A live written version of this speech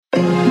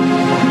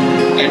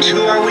And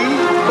who are we?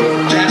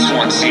 That's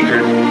one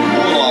secret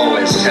we'll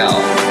always tell.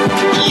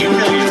 You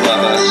know you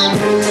love us.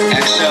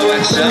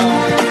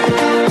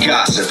 XOXO,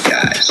 Gossip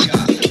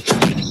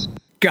Guys.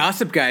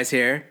 Gossip Guys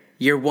here,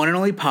 your one and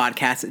only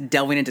podcast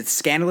delving into the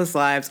scandalous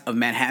lives of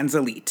Manhattan's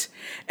elite.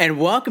 And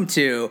welcome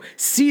to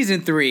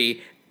Season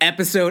 3,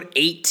 Episode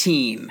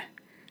 18.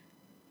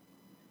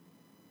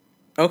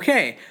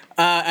 Okay,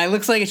 it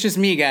looks like it's just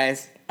me,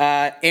 guys.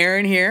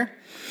 Aaron here.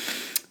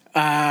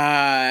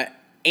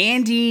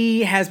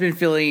 Andy has been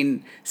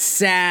feeling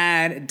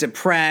sad,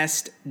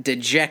 depressed,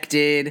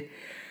 dejected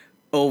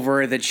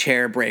over the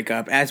chair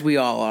breakup, as we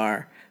all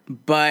are.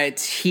 But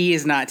he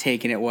is not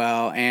taking it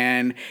well,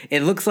 and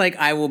it looks like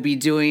I will be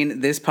doing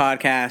this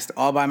podcast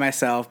all by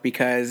myself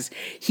because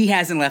he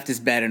hasn't left his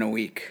bed in a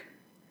week.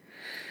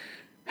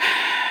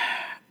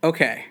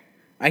 Okay,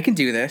 I can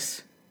do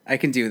this.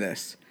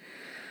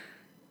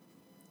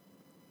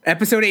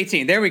 Episode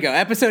 18. There we go.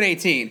 Episode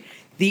 18.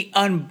 The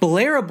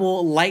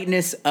Unblairable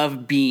Lightness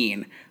of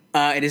Being.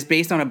 It is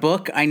based on a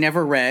book I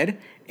never read,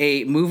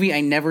 a movie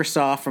I never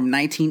saw from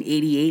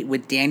 1988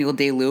 with Daniel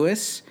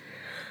Day-Lewis.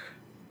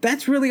 I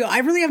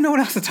really have no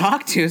one else to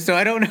talk to, so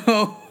I don't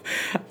know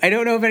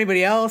if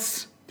anybody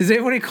else. Does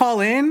anybody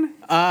call in?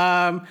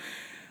 Do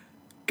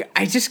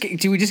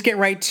we just get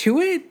right to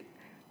it?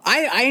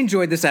 I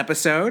enjoyed this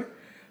episode.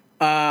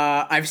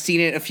 I've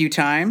seen it a few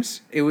times.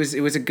 It was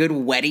a good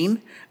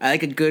wedding. I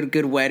like a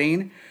good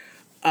wedding.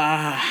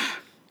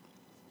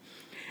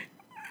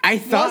 I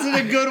thought, was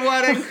it a good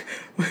wedding?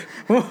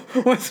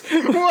 was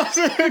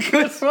it a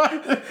good wedding?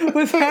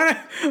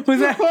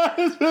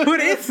 What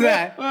is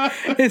that?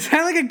 Is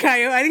that like a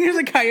coyote? I think there's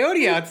a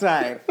coyote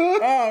outside.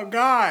 Oh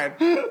God.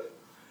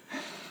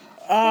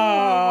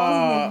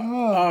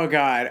 Oh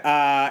God.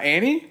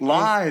 Annie?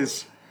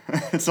 Lies.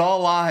 It's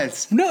all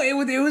lies. No, it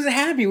was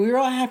happy. We were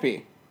all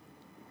happy.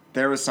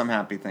 There was some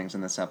happy things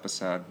in this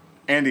episode.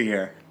 Andy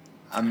here.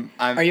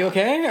 Are you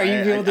okay? Are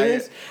you able to do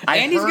this?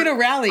 Andy's gonna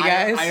rally,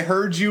 guys. I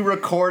heard you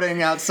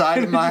recording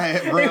outside of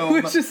my room.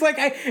 It was just like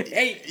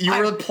you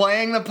were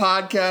playing the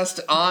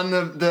podcast on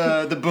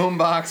the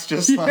boombox,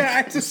 just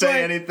to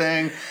say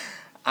anything.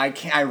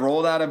 I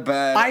rolled out of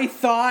bed. I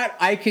thought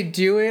I could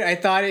do it. I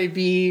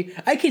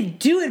could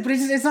do it, but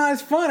it's not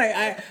as fun.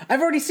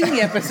 I've already seen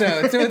the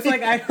episode, so it's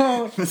like I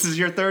don't. This is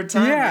your third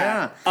time.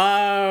 Yeah.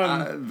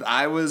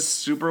 I was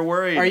super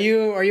worried. Are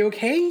you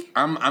okay?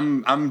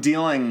 I'm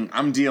dealing.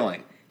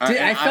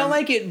 I felt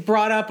like it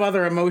brought up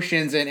other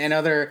emotions and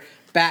other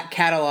back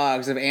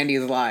catalogs of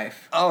Andy's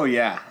life. Oh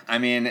yeah. I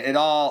mean, it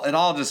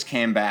all just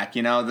came back.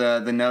 You know,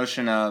 the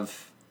notion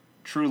of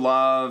true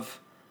love.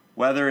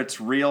 Whether it's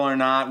real or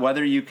not,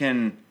 whether you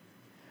can...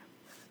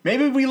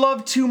 Maybe we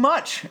love too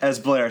much, as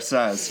Blair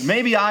says.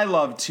 Maybe I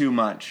love too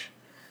much.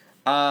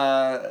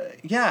 I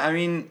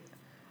mean,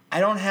 I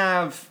don't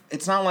have...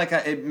 It's not like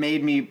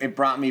it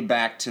brought me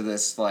back to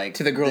this, like...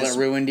 To the girl that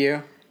ruined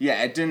you?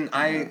 Yeah, it didn't...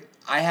 I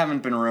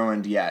haven't been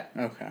ruined yet.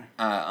 Okay.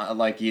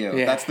 Like you.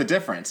 Yeah. That's the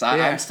difference.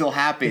 I'm still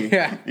happy.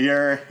 Yeah.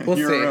 You're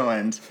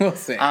ruined. We'll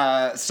see.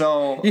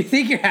 So... You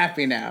think you're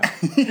happy now.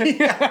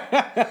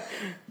 Yeah.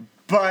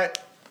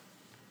 But...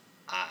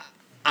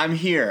 I'm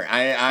here.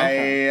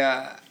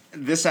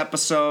 This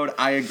episode,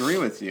 I agree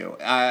with you.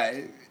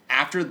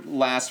 After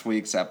last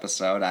week's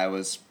episode, I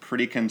was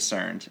pretty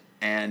concerned,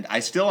 and I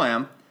still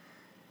am,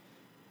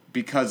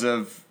 because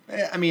of,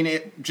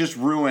 it just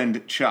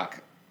ruined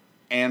Chuck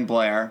and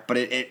Blair, but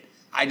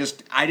I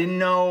didn't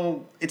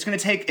know, it's going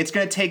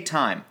to take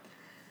time.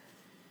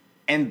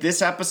 And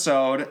this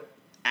episode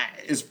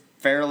is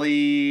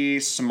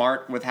fairly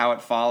smart with how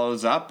it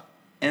follows up.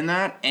 In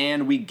that,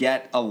 and we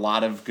get a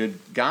lot of good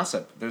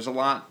gossip. There's a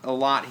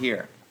lot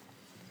here.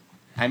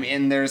 I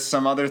mean, there's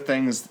some other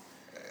things,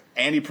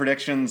 Andy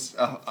predictions,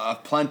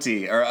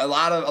 plenty, or a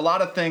lot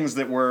of things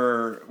that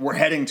we're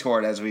heading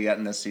toward as we get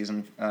in this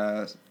season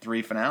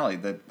 3 finale,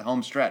 the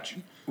home stretch.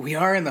 We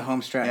are in the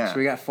home stretch. Yeah.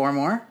 We got 4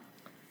 more.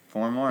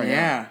 4 more.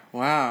 Yeah.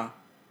 Wow.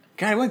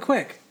 God, it went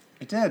quick.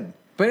 It did.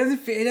 But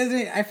it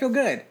doesn't. I feel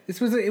good.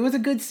 It was a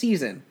good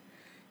season.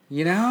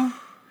 You know.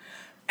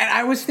 And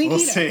I was thinking,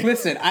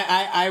 listen,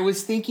 I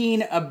was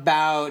thinking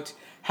about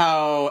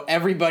how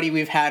everybody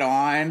we've had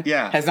on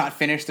has not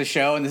finished the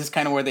show, and this is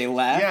kind of where they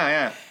left.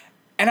 Yeah.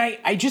 And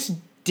I just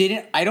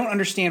didn't, I don't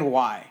understand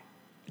why.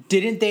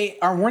 Weren't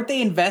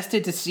they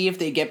invested to see if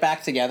they get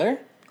back together?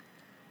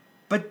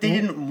 But they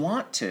didn't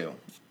want to,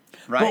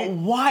 right? But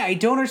why? I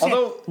don't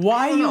understand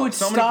why you would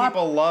so stop.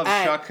 Many people love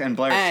Chuck and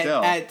Blair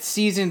still. At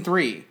season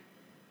 3.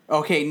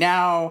 Okay,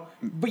 now,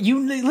 but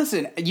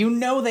listen. You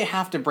know they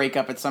have to break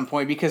up at some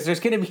point because there's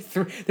going to be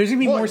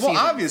more seasons.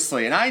 Well,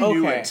 obviously, and I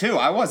knew it too.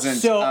 I wasn't.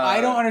 So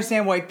I don't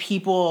understand why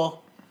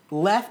people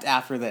left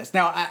after this.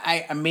 Now,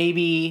 I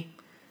maybe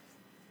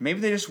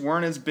they just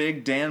weren't as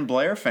big Dan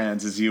Blair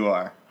fans as you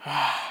are.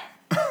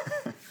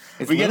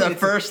 We get a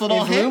first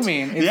little hint.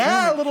 Looming.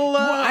 A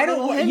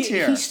little hint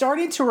here. He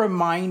started to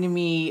remind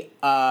me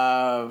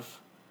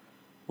of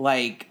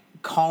like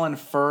Colin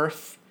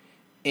Firth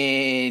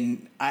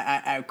in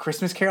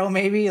Christmas Carol,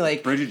 maybe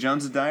like Bridget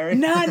Jones's Diary.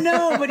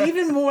 no, but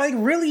even more like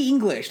really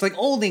English, like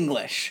old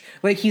English.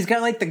 Like he's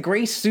got like the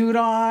gray suit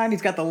on,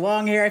 he's got the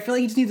long hair. I feel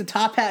like he just needs a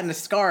top hat and a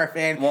scarf,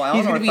 and Well,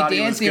 he's Eleanor going to be thought he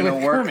was dancing going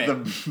with to work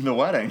Kermit. the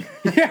wedding.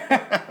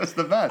 That was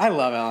the best. I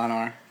love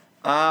Eleanor.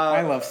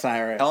 I love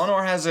Cyrus.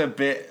 Eleanor has a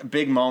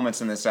big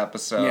moments in this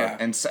episode. Yeah.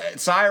 And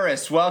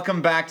Cyrus,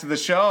 welcome back to the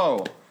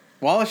show.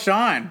 Wallace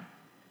Shawn.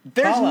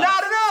 There's Paula.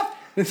 not enough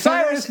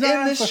Cyrus in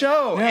not this enough.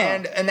 show. No.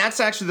 And that's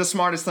actually the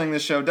smartest thing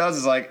this show does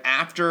is like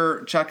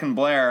after Chuck and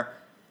Blair,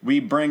 we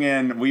bring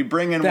in Wallace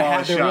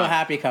the Shawn. real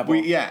happy couple.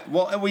 We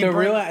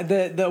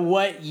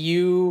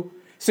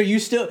So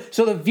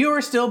the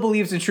viewer still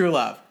believes in true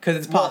love because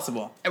it's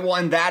possible. Well,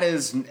 and that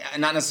is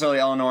not necessarily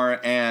Eleanor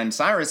and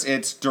Cyrus.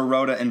 It's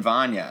Dorota and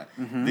Vanya,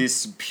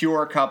 this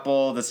pure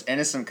couple, this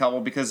innocent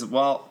couple. Because,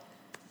 well,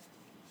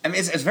 I mean,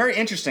 it's very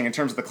interesting in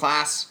terms of the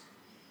class,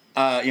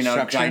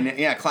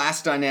 Structure.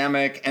 class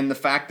dynamic, and the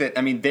fact that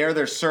they're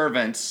their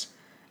servants,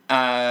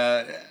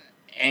 but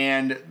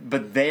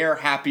they're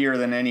happier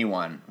than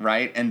anyone,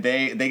 right? And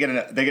they get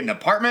an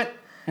apartment,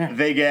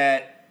 they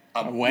get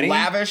a wedding?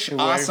 lavish, A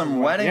awesome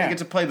wedding. yeah. They get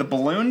to play the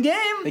balloon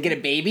game. They get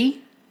a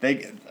baby. We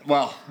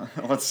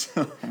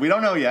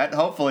don't know yet.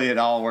 Hopefully it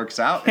all works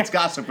out. It's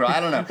Gossip Girl.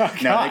 I don't know.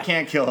 No, they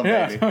can't kill a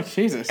baby. Oh,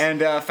 Jesus. And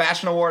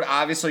Fashion Award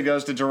obviously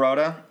goes to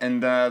Dorota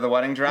and the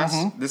wedding dress.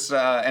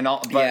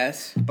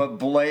 Yes. But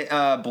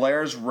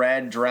Blair's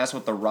red dress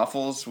with the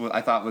ruffles I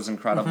thought was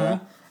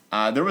incredible.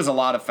 There was a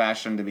lot of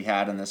fashion to be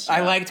had in this.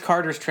 I liked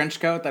Carter's trench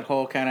coat, that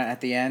whole kind of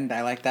at the end.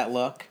 I liked that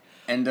look.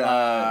 And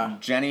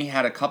Jenny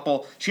had a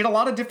couple. She had a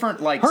lot of different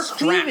Her straps.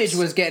 cleavage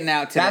was getting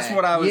out today. That's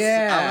what I was.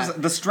 Yeah.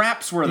 The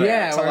straps were there.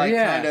 Yeah,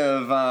 kind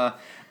of.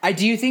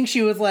 Do you think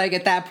she was like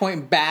at that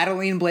point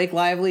battling Blake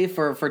Lively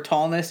for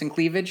tallness and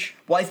cleavage?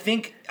 Well, I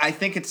think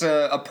it's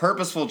a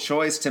purposeful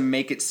choice to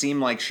make it seem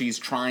like she's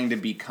trying to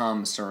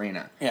become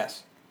Serena.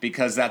 Yes.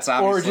 Because that's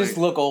obviously... Or just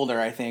look older,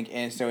 I think,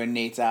 and so in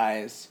Nate's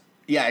eyes.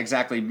 Yeah,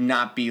 exactly.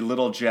 Not be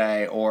little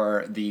J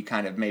or the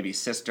kind of maybe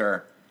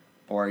sister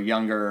or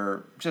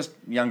younger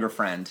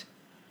friend.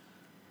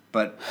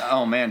 But,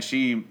 oh man,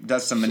 she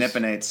does some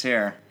manipulates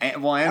here. I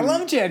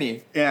love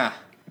Jenny. Yeah.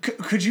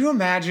 Could you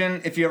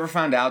imagine if you ever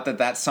found out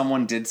that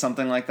someone did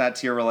something like that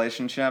to your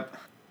relationship?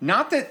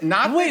 Not that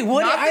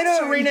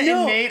Serena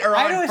and Nate are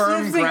on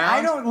firm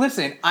ground.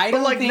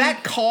 That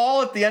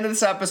call at the end of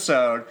this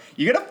episode,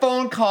 you get a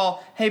phone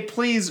call. Hey,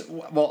 please.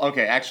 Well,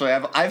 okay, actually,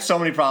 I have so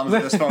many problems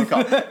with this phone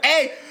call.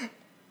 Hey,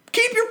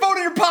 keep your phone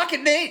in your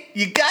pocket, Nate.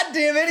 You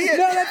goddamn idiot.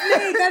 No, that's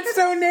Nate. That's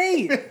so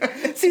Nate.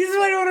 See, this is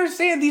what I don't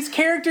understand. These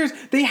characters,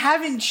 they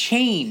haven't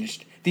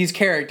changed. These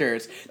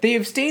characters, they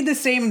have stayed the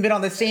same and been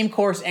on the same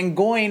course and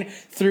going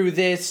through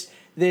this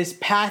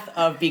path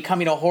of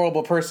becoming a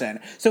horrible person.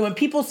 So when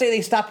people say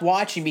they stopped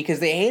watching because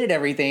they hated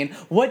everything,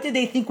 what did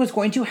they think was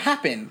going to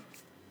happen?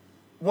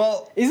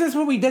 Well, that's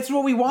what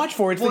we watch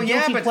for. It's the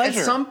guilty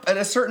pleasure. At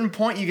a certain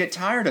point you get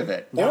tired of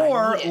it.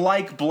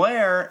 Like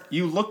Blair,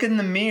 you look in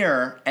the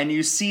mirror and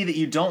you see that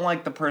you don't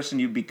like the person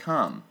you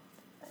become.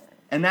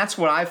 And that's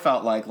what I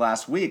felt like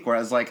last week, where I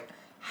was like,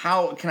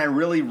 how can I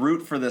really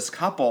root for this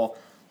couple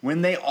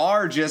when they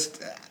are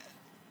just...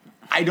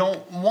 I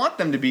don't want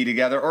them to be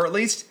together, or at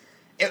least...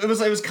 It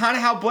was kind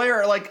of how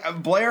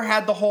Blair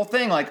had the whole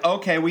thing. Like,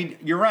 okay,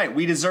 you're right.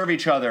 We deserve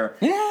each other.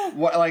 Yeah.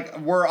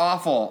 We're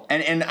awful.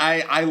 And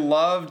I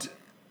loved.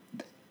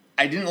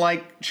 I didn't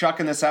like Chuck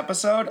in this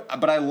episode,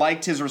 but I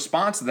liked his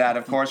response to that.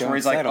 Of course, where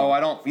he's settle.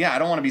 like, "Oh, I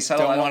don't want to be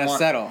settled. Don't want to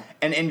settle."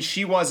 And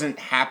she wasn't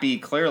happy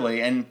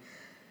clearly. And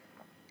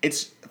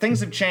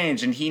things have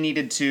changed, and he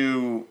needed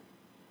to.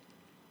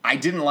 I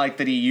didn't like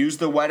that he used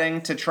the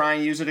wedding to try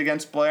and use it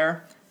against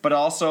Blair. But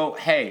also,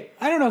 hey...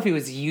 I don't know if he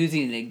was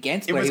using it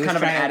against Blair. It was kind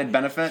of an added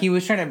benefit. He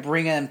was trying to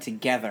bring them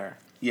together.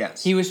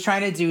 Yes. He was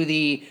trying to do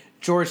the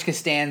George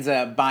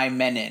Costanza by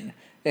Menon.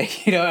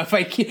 If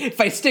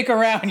I stick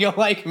around, you'll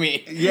like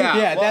me. Yeah.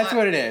 Yeah, that's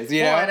what it is.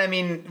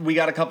 And we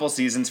got a couple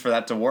seasons for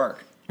that to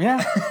work.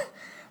 Yeah.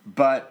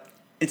 But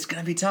it's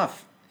going to be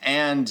tough.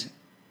 And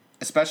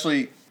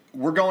especially,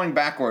 we're going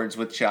backwards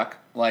with Chuck.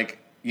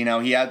 He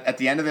had, at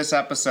the end of this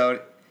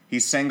episode,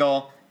 he's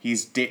single...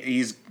 He's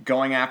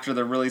going after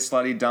the really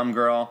slutty dumb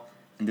girl,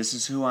 and this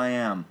is who I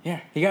am.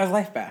 Yeah, he got his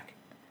life back.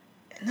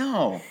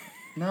 No.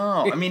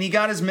 He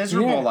got his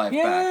miserable life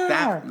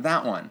back.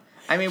 That one.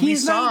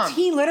 He's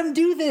 19. Let him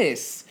do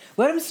this.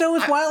 Let him sow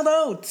his wild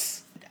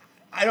oats.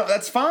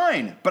 That's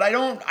fine, but I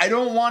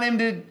don't want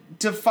him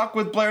to fuck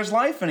with Blair's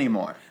life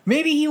anymore.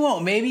 Maybe he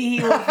won't. Maybe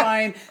he will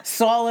find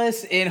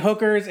solace in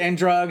hookers and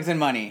drugs and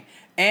money.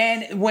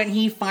 And when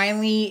he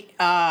finally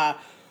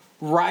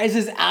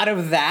rises out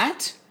of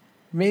that.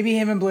 Maybe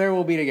him and Blair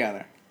will be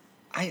together.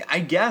 I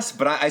guess,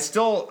 but I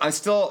still,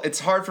 it's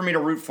hard for me to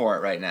root for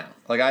it right now.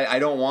 I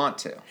don't want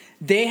to.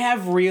 They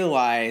have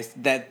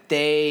realized that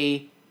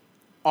they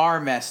are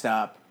messed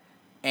up,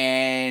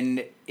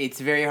 and it's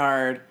very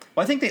hard.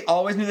 Well, I think they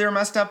always knew they were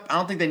messed up. I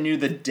don't think they knew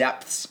the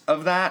depths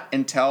of that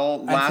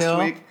until last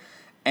week.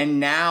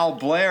 And now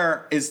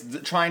Blair is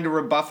trying to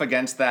rebuff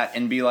against that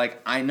and be like,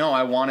 I know,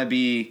 I want to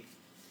be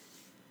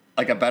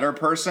like a better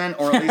person,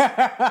 or at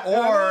least,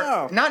 or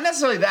know. not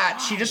necessarily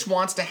that. She just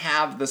wants to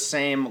have the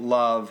same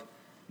love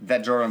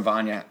that Jordan and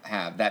Vanya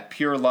have, that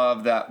pure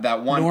love,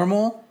 that one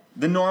Normal?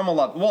 the normal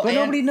love. Well, But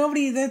and,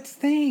 nobody, that's the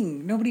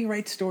thing. Nobody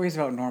writes stories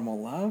about normal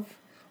love.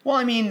 well,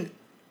 I mean,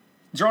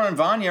 Jordan and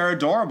Vanya are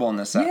adorable in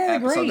this Yeah,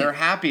 episode. great. They're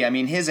happy. I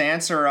mean, his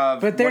answer of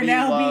But they're what do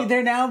you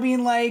love? now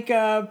being like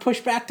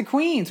pushed back to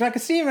Queens. We're not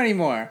gonna see him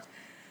anymore.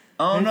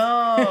 Oh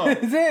no.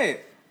 That's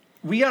it.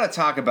 We got to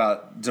talk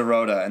about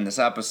Dorota in this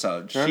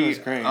episode. Dorota was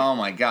great. Oh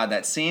my god,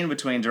 that scene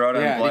between Dorota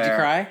Yeah. and Blair. Did you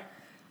cry?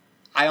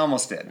 I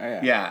almost did. Oh,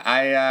 yeah. Yeah.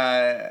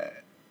 I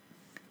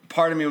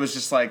part of me was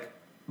just like,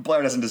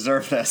 Blair doesn't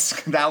deserve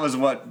this. That was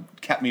what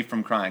kept me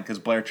from crying, because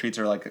Blair treats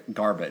her like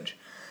garbage.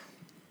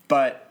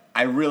 But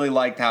I really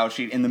liked how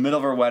she, in the middle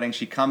of her wedding,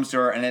 she comes to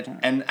her,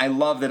 and I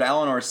love that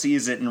Eleanor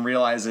sees it and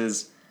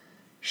realizes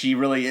she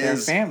really Their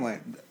is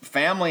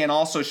family. and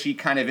also she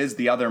kind of is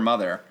the other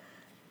mother.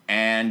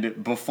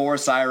 And before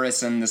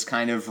Cyrus and this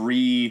kind of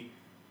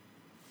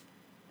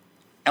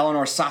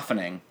Eleanor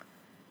softening,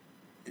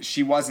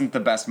 she wasn't the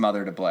best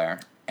mother to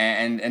Blair.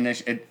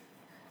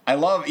 I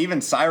love,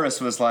 even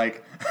Cyrus was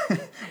like,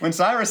 when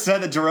Cyrus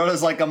said that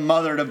Dorota's like a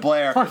mother to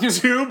Blair,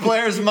 to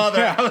Blair's mother,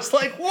 Yeah. I was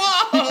like,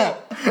 whoa!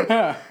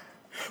 Yeah.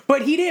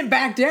 But he didn't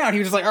back down. He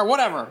was just like, "Oh,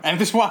 whatever," and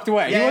just walked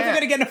away. Yeah, he wasn't yeah.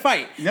 gonna get in a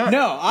fight. No,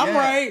 No, I'm yeah.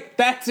 right.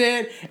 That's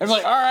it. I was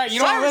like, "All right, you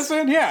don't want to Cyrus-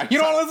 listen? Yeah, you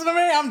don't want to listen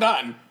to me? I'm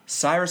done."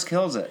 Cyrus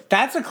kills it.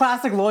 That's a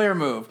classic lawyer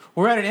move.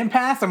 We're at an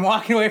impasse. I'm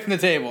walking away from the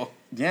table.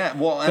 Yeah,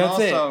 well, and That's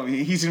also,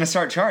 he's going to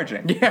start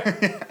charging.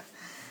 Yeah.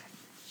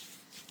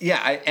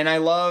 Yeah, I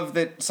love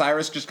that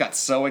Cyrus just got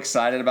so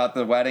excited about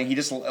the wedding. He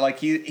just, like,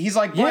 he's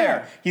like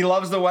Blair. Yeah. He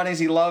loves the weddings.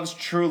 He loves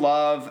true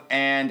love.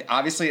 And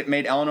obviously it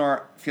made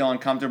Eleanor feel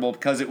uncomfortable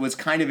because it was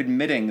kind of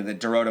admitting that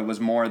Dorota was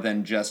more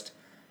than just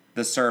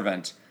the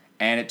servant.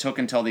 And it took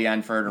until the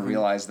end for her to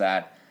realize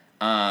that.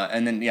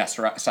 And then, yes,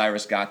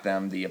 Cyrus got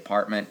them the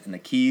apartment and the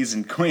keys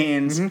in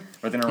Queens.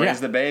 We're going to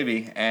raise the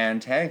baby.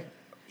 And, hey,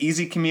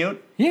 easy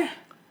commute. Yeah.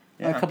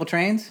 Yeah. A couple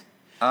trains.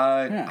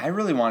 I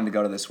really wanted to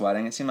go to this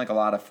wedding. It seemed like a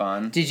lot of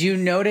fun. Did you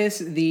notice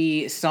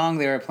the song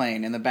they were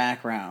playing in the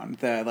background?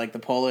 The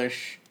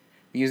Polish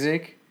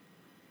music?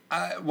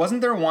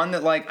 Wasn't there one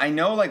that, like, I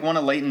know, like, one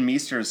of Leighton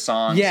Meester's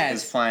songs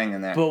Yes. is playing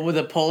in there? But with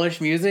the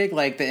Polish music,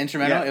 like the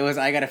instrumental, Yeah. it was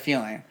 "I Got a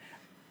Feeling."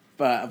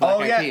 But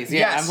Black Eyed yeah. Peas. Yeah,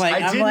 Yes,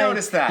 I did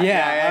notice that. Yeah,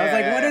 Yeah, I was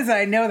like, yeah, "What yeah. is that?"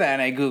 I know that,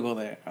 and I googled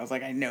it. I was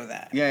like, "I know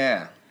that."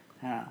 Yeah.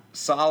 Yeah.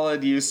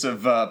 Solid use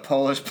of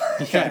Polish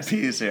Black Eyed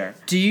Peas here.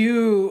 Do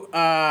you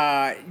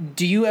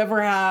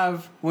ever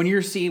have when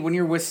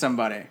you're with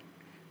somebody?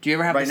 Do you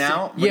ever have Right the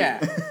now?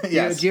 Yeah.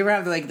 Yes. Do you ever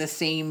have like the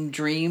same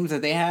dreams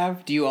that they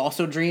have? Do you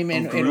also dream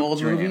in Group old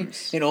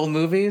dreams. old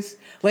movies?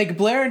 Like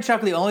Blair and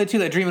Chuck are the only two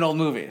that dream in old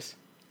movies.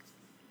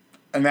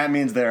 And that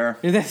means they're...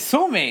 They're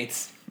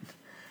soulmates.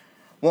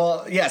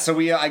 Well, yeah, so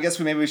I guess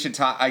maybe we should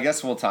talk... I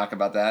guess we'll talk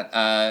about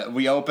that.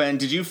 We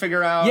opened... Did you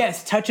figure out...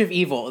 Yes, Touch of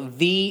Evil,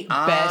 the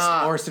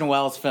best Orson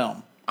Welles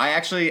film. I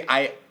actually...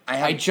 I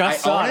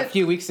saw own it a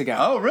few weeks ago.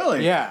 Oh,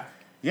 really? Yeah.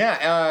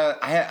 Yeah,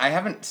 I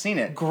haven't seen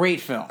it.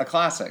 Great film. A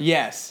classic.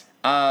 Yes.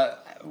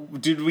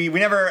 Did we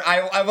never...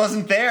 I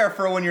wasn't there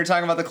for when you were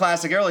talking about the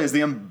classic earlier. Is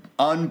the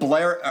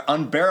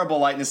unbearable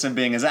lightness of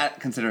being, is that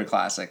considered a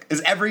classic?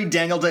 Is every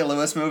Daniel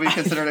Day-Lewis movie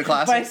considered a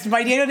classic?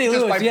 By Daniel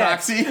Day-Lewis, by yes.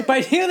 proxy?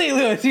 By Daniel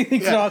Day-Lewis, you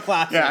think it's all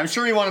classic. Yeah, I'm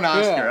sure he won an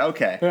Oscar. Yeah.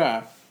 Okay.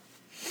 Yeah.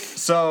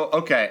 So,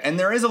 okay. And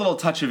there is a little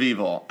touch of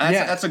evil.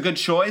 That's a good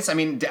choice. I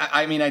mean,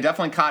 I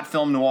definitely caught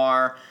film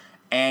noir.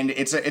 And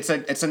it's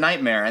a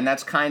nightmare, and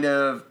that's kind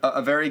of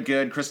a very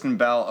good Kristen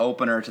Bell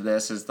opener to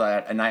this. Is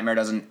that a nightmare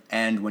doesn't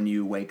end when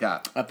you wake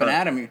up?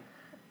 Anatomy.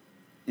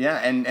 Yeah,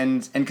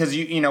 and because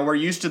you we're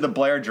used to the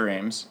Blair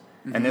dreams,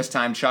 and this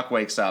time Chuck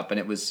wakes up, and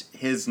it was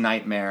his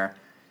nightmare.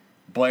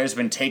 Blair's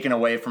been taken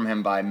away from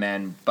him by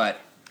men, but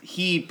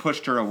he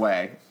pushed her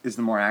away. Is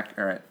the more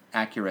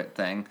accurate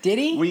thing? Did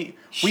he?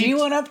 She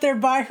went up there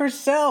by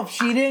herself.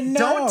 She didn't know.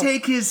 Don't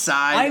take his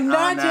side. I'm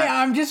not. on that.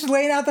 I'm just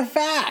laying out the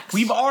facts.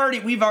 We've already.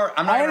 I'm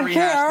not going to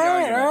rehash the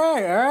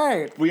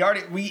argument. All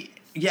right.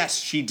 Yes,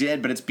 she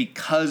did, but it's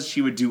because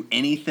she would do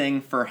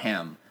anything for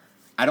him.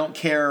 I don't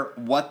care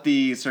what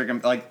the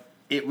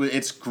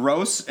it's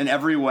gross in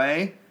every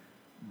way,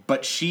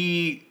 but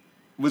she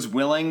was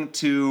willing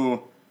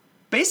to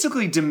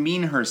basically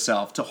demean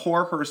herself, to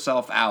whore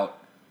herself out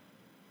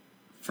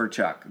for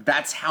Chuck.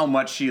 That's how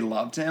much she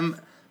loved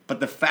him, but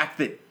the fact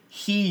that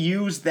he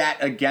used that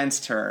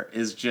against her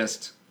is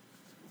just...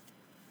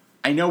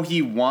 I know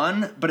he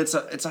won, but it's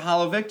a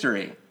hollow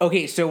victory.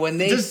 Okay, so when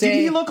they Did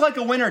he look like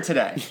a winner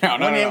today? No.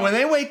 When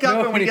they wake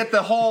up and we get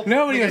the whole...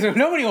 Nobody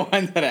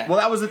won today. Well,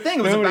 that was the thing.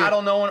 It was a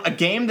battle a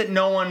game that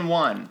no one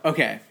won.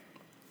 Okay.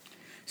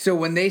 So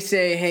when they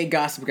say, "Hey,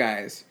 Gossip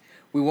Guys,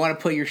 we want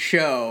to put your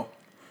show,"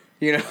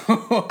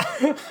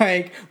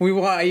 like we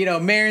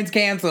want, Maron's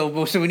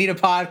canceled, so we need a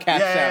podcast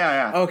show.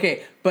 Yeah.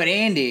 Okay, but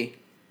Andy,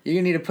 you're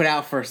gonna need to put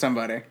out for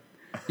somebody.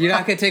 You're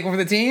not gonna take one for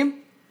the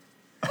team?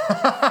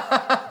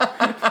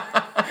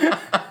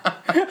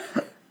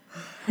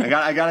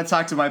 I got to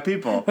talk to my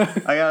people.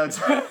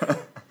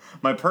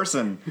 my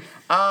person.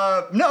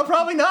 No,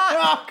 probably not.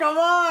 Oh, come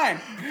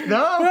on.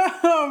 No.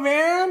 Oh,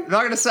 man. I'm not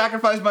going to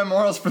sacrifice my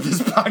morals for this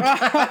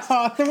podcast.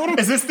 Oh, then what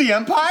Is this the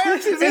Empire?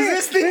 This is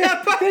this the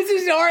Empire? This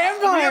is our We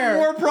have empire.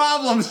 more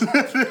problems.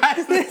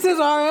 This is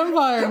our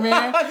empire,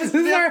 man. This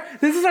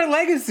is our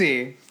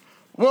legacy.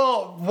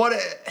 Well, what?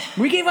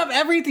 We gave up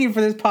everything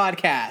for this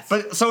podcast.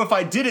 But so if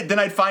I did it, then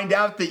I'd find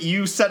out that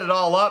you set it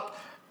all up,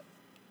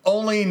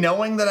 only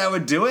knowing that I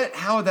would do it.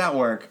 How would that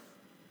work?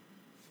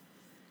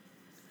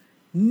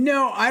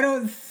 No, I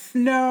don't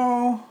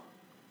know.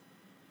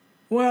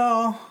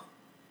 Well,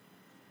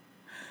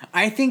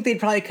 I think they'd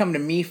probably come to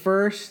me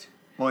first.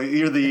 Well,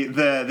 you're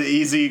the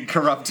easy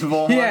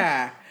corruptible one.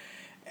 Yeah.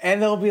 And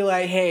they'll be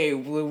like, "Hey,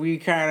 we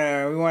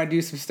want to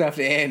do some stuff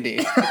to Andy.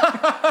 We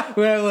have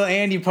a little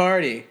Andy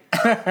party."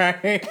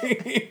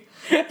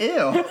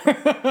 Ew.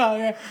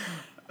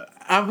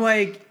 I'm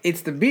like,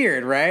 "It's the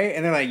beard, right?"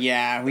 And they're like,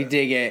 "Yeah, we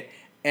dig it."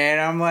 And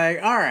I'm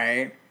like, "All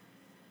right,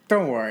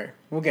 don't worry,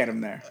 we'll get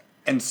him there."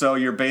 And so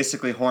you're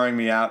basically whoring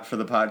me out for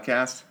the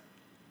podcast?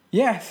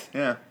 Yes.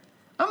 Yeah.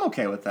 I'm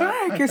okay with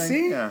that. I can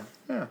see. Yeah.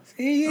 Yeah.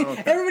 See,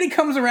 okay. everybody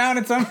comes around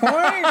at some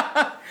point.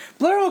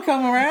 Blair will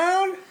come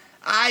around.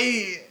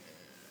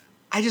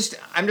 I'm just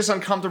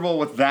uncomfortable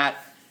with that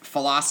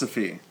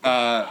philosophy.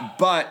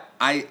 But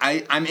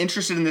I'm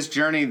interested in this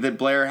journey that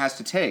Blair has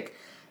to take.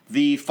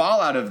 The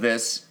fallout of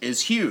this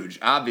is huge,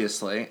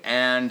 obviously,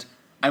 and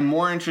I'm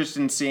more interested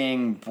in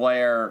seeing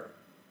Blair's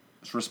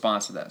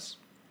response to this.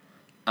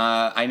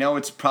 I know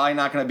it's probably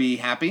not going to be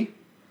happy,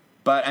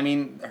 but I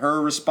mean,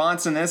 her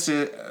response in this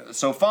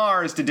so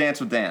far is to dance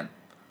with Dan.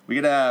 We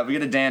get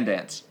a Dan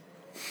dance.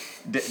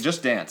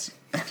 Just dance.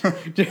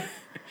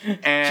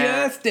 And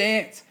Just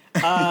dance.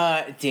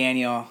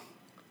 Daniel,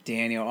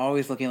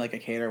 always looking like a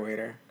cater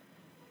waiter.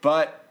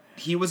 But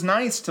he was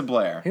nice to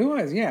Blair. He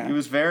was, yeah. He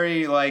was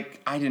very like,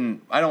 I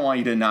don't want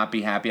you to not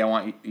be happy. I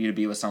want you to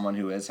be with someone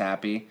who is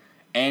happy.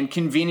 And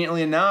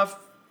conveniently enough,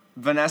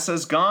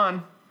 Vanessa's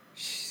gone.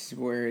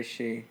 Where is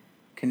she?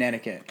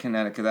 Connecticut.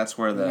 Connecticut. That's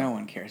where No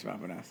one cares about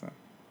Vanessa.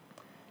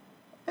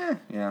 Yeah.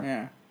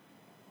 Yeah.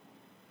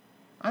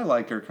 I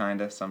like her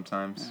kind of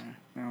sometimes.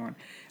 No one.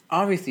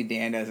 Obviously,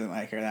 Dan doesn't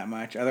like her that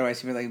much.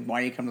 Otherwise, he'd be like,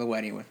 "Why do you come to the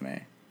wedding with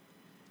me?"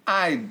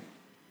 I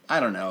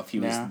don't know if he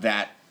was No?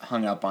 that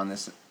hung up on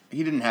this.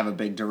 He didn't have a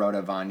big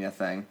Dorota Vanya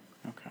thing.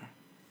 Okay.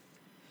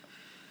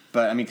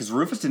 But I mean, because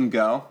Rufus didn't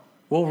go.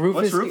 Well,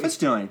 What's Rufus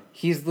doing?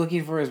 He's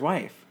looking for his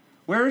wife.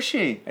 Where is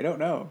she? I don't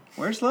know.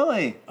 Where's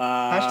Lily?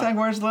 Hashtag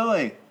where's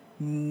Lily?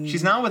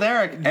 She's not with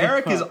Eric.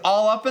 Eric is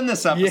all up in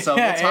this episode.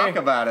 Yeah, We'll talk Eric.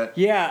 about it.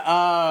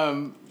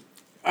 Yeah.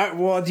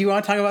 Well, do you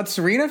want to talk about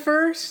Serena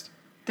first?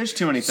 There's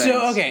too many things.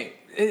 So, okay,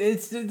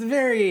 it's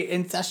very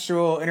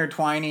incestual,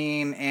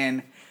 intertwining,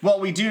 and Well,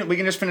 we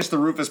can just finish the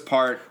Rufus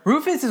part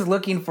Rufus is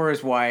looking for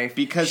his wife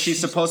because she's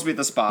supposed to be at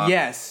the spa.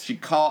 Yes. He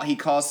calls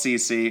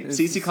Cece.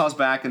 Cece calls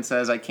back and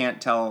says, "I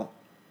can't tell."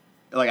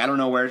 Like, I don't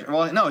know where.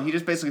 Well, no, he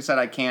just basically said,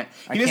 "I can't."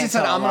 He basically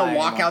said, tell a "I'm going lie to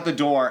walk anymore." out the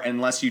door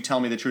unless you tell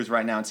me the truth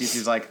right now." And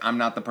Cece's like, "I'm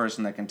not the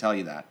person that can tell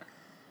you that."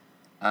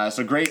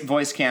 So great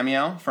voice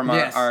cameo from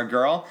Yes. our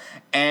girl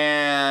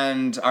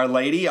and our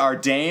lady, our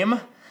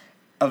dame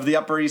of the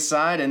Upper East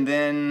Side, and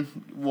then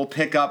we'll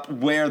pick up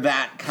where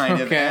that kind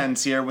of Okay.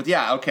 ends here with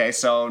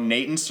so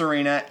Nate and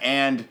Serena,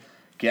 and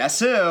guess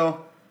who?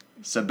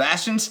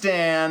 Sebastian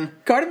Stan,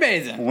 Carter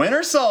Bazin.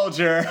 Winter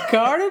Soldier.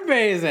 Carter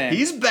Bazin.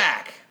 He's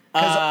back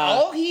because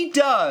all he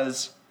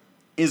does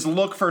is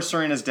look for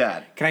Serena's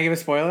dad. Can I give a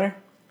spoiler?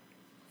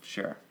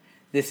 Sure,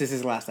 This is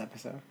his last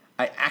episode.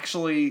 I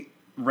actually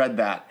read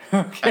that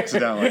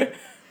accidentally.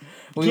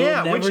 We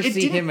will never it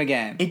see didn't- him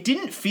again. It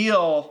didn't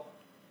feel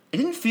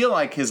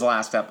like his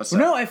last episode.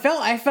 No, I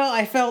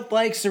felt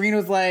like Serena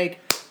was like,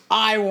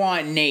 "I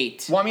want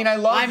Nate. Well, I mean,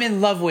 I'm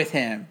in love with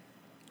him."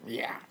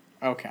 Yeah.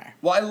 Okay.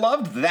 Well, I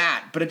loved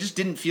that, but it just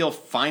didn't feel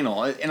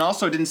final. And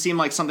also, it didn't seem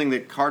like something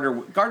that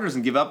Carter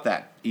doesn't give up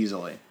that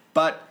easily.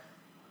 But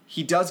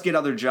he does get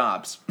other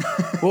jobs.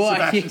 Well,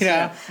 Sebastian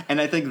Stan. And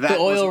I think that the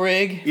oil was,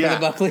 rig yeah. for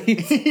the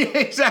Buckleys. Yeah,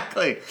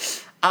 exactly.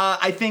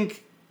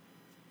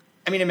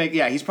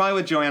 He's probably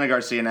with Joanna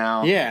Garcia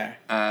now.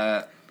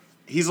 Yeah.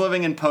 He's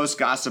living in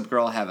post-Gossip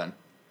Girl heaven.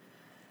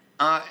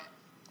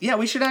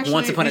 We should actually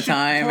Once upon a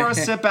time. pour a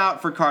sip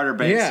out for Carter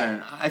Bazin.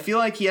 Yeah. I feel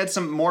like he had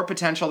some more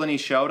potential than he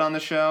showed on the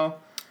show.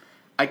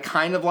 I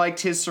kind of liked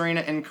his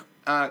Serena and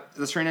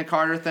the Serena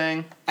Carter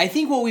thing. I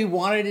think what we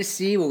wanted to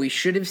see, what we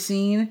should have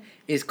seen,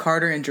 is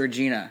Carter and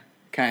Georgina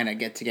kind of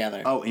get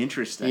together. Oh,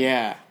 interesting.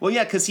 Yeah. Well,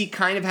 yeah, because he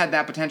kind of had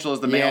that potential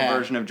as the male Yeah.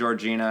 version of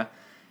Georgina.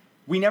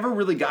 We never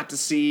really got to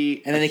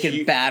see... And then they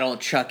could battle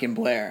Chuck and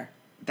Blair.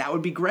 That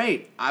would be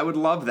great. I would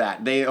love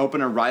that. They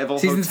open a rival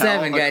Season hotel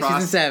 7, guys.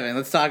 across- Season 7.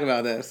 Let's talk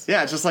about this.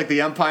 Yeah, it's just like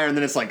the Empire, and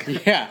then it's like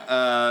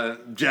Yeah.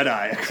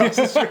 Jedi across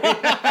the street.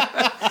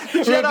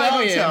 The Jedi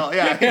Rebellion. Hotel.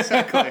 Yeah,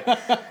 exactly.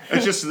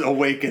 It just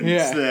awakens.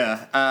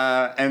 Yeah.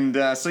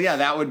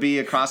 That would be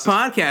across the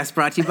Podcast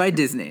brought to you by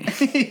Disney.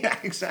 Yeah,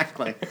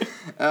 exactly.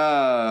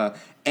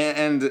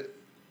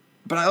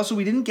 But But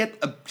we didn't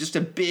get just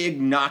a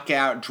big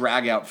knockout,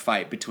 drag-out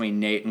fight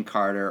between Nate and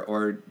Carter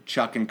or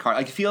Chuck and Carter.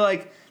 I feel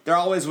like there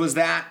always was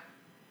that.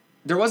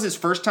 There was his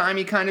first time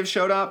he kind of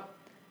showed up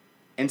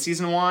in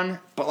season 1,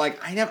 but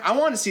like I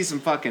want to see some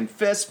fucking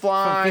fist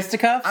fly. Some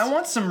fisticuffs? I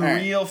want some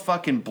real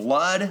fucking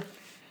blood.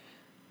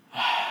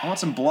 I want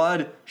some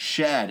blood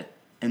shed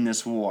in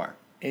this war.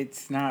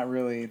 It's not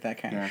really that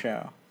kind of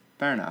show.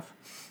 Fair enough.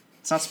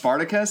 It's not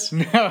Spartacus?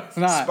 No, it's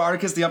not.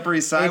 Spartacus, the Upper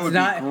East Side It's would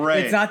not, be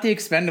great. It's not the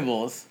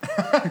Expendables.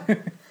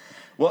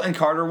 Well, and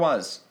Carter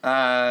was.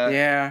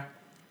 Yeah.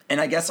 And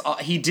I guess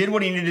he did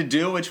what he needed to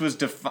do, which was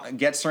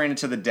get Serena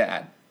to her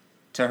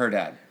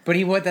dad.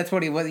 But that's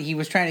what he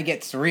was trying to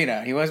get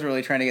Serena. He wasn't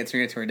really trying to get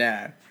Serena to her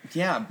dad.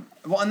 Yeah.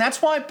 Well, and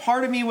that's why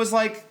part of me was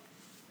like,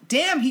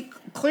 damn, he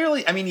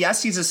clearly, I mean,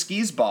 yes, he's a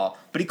skis ball,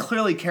 but he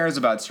clearly cares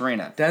about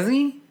Serena. Does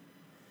he?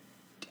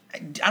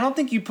 I don't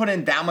think you put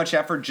in that much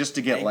effort just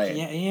to get laid.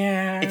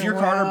 Yeah. If you're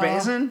Carter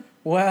Bazin,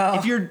 well,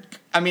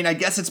 I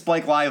guess it's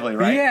Blake Lively,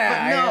 right?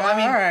 Yeah. But no, I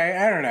mean, all right.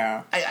 I don't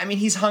know. I mean,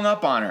 he's hung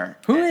up on her.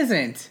 Who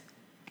isn't?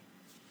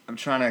 I'm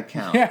trying to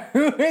count. Yeah,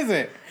 who is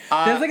it?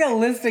 There's like a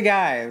list of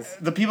guys.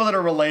 The people that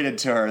are related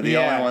to her, the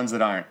only ones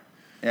that aren't.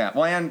 Yeah.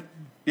 Well, and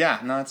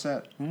that's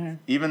it. Mm.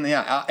 Even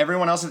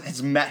everyone else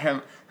has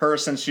met her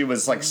since she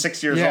was like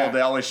 6 years Yeah. old.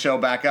 They always show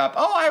back up.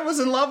 Oh, I was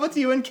in love with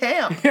you in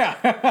camp.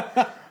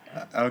 Yeah.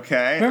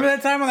 Okay. Remember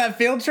that time on that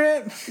field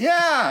trip?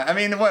 Yeah. I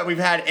mean, we've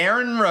had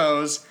Aaron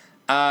Rose.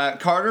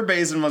 Carter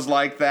Bazin was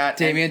like that.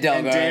 Damien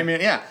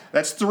Delgado. Yeah,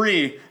 that's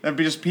 3. That'd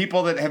be just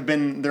people that have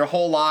been, their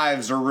whole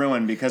lives are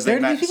ruined because they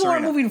met These people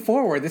Serena. aren't moving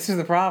forward. This is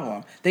the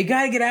problem. They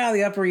got to get out of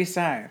the Upper East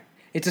Side.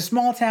 It's a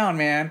small town,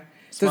 man.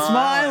 It's a small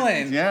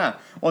island. Yeah.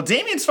 Well,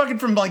 Damien's fucking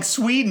from like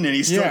Sweden and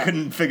he still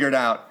couldn't figure it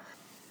out.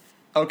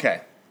 Okay.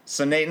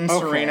 So Nate and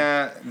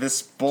Serena,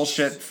 this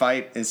bullshit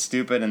fight is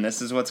stupid and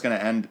this is what's going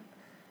to end.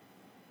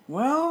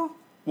 Well,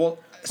 Well,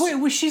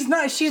 she's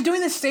not. She's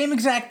doing the same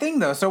exact thing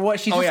though. So what?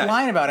 She's just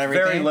lying about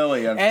everything. Very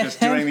Lily of just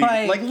doing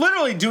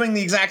literally doing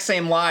the exact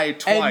same lie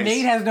twice. And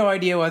Nate has no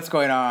idea what's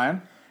going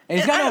on. And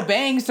he's got no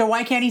bangs, so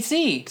why can't he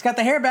see? He's got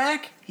the hair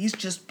back. He's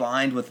just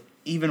blind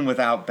even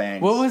without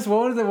bangs. What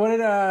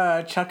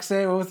did Chuck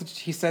say?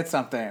 He said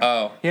something.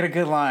 Oh, he had a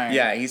good line.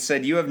 Yeah, he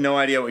said, "You have no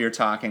idea what you're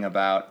talking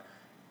about."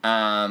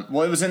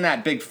 Well, it was in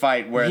that big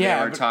fight where they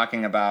were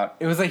talking about.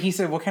 It was like he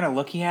said, "What kind of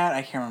look he had?"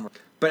 I can't remember.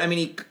 But I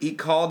mean, he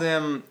called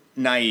him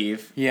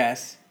naive.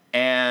 Yes.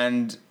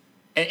 And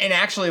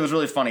actually, it was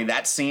really funny.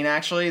 That scene,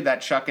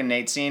 that Chuck and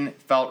Nate scene,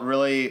 felt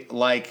really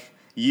like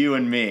you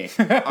and me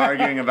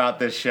arguing about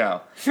this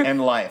show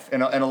and life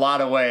in a lot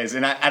of ways.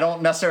 And I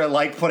don't necessarily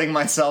like putting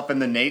myself in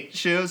the Nate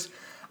shoes.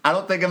 I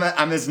don't think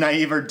I'm as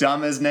naive or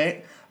dumb as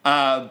Nate,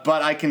 but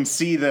I can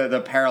see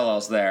the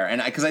parallels there.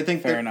 And because I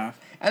think fair enough.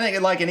 I think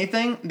like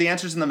anything, the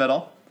answer's in the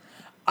middle.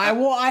 I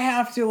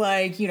have to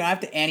I have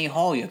to Annie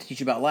Hall you to teach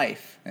you about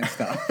life and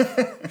stuff.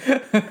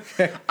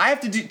 I have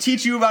to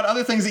teach you about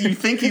other things that you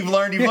think you've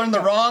learned. You've learned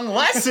the wrong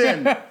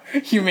lesson.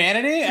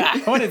 Humanity?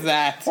 What is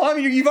that? Well, I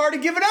mean, you've already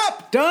given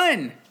up.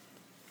 Done.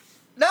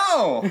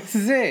 No. This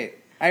is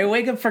it. I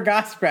wake up for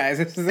Gossip Guys.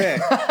 This is it.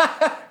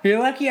 You're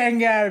lucky I can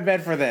get out of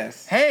bed for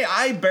this. Hey,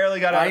 I barely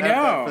got out of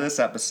bed for this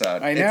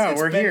episode. I know.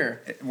 We're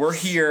here. We're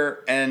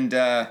here,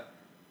 and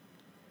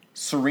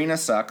Serena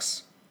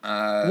sucks.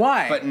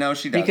 Why? But no,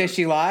 she doesn't. Because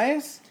she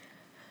lies?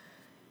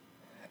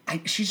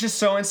 She's just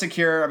so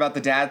insecure about the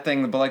dad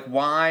thing. But like,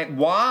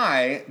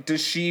 why does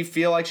she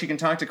feel like she can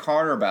talk to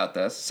Carter about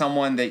this?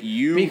 Someone that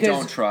you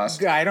don't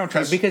trust. I don't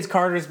trust because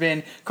Carter's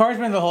been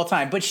the whole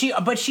time. But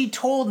she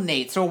told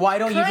Nate. So why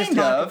don't you just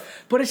talk?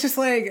 But it's just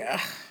like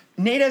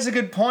Nate has a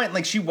good point.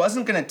 Like she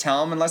wasn't going to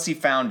tell him unless he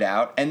found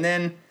out, and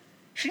then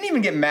she didn't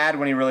even get mad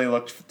when he really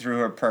looked through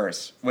her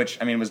purse, which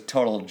I mean was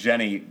total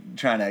Jenny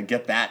trying to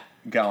get that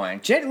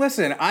going.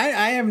 Listen,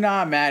 I am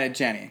not mad at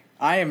Jenny.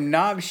 I am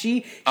not.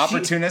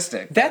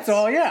 Opportunistic. That's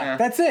all. Yeah,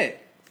 that's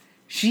it.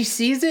 She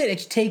sees it and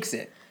she takes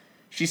it.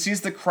 She sees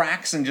the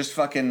cracks and just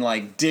fucking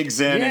like digs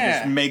in and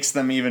just makes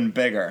them even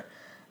bigger.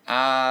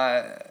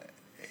 Yeah,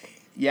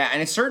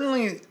 and it's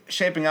certainly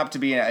shaping up to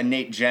be a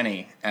Nate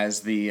Jenny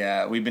as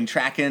the we've been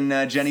tracking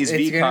Jenny's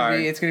V card.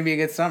 It's gonna be a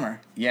good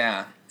summer.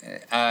 Yeah,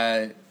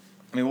 I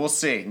mean we'll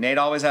see. Nate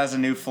always has a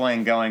new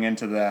fling going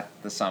into the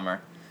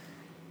summer.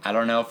 I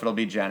don't know if it'll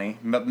be Jenny,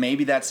 but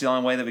maybe that's the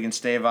only way that we can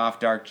stave off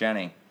Dark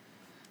Jenny.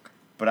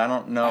 But I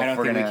don't know if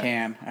we're gonna. We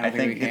can. I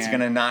think it's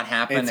gonna not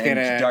happen,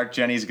 and Dark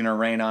Jenny's gonna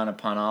rain on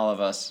upon all of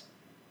us.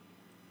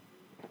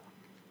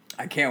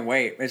 I can't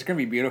wait. It's gonna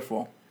be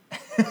beautiful.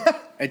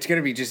 It's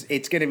gonna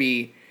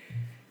be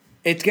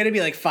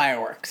like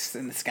fireworks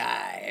in the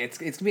sky. It's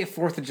gonna be a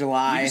 4th of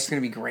July. It's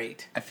gonna be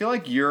great. I feel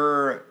like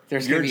you're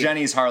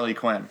Jenny's Harley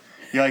Quinn.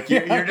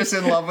 You're just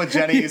in love with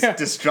Jenny's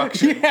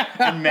destruction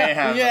and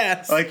mayhem.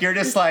 Yes. Like you're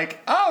just like,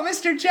 oh,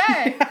 Mr.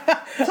 J,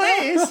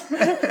 please.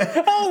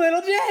 Oh,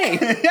 little J.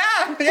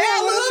 yeah, little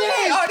J.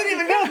 Oh, I didn't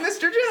even know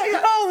Mr. J.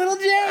 Oh, little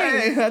J.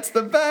 Hey, that's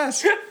the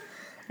best.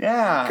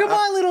 Yeah. Come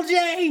on, little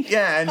J.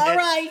 Yeah. All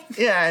right.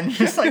 Yeah, and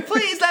just like,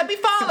 please let me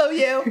follow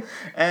you.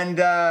 And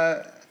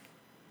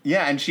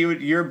Yeah, and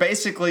you're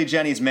basically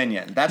Jenny's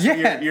minion. That's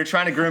what you're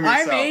trying to groom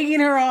yourself. I'm egging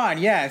her on.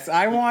 Yes,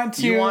 I want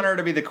to. You want her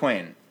to be the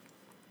queen.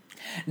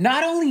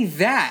 Not only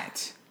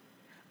that,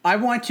 I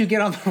want to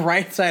get on the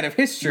right side of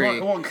history,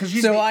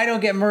 I don't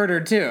get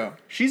murdered too.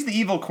 She's the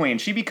evil queen.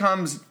 She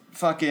becomes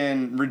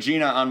fucking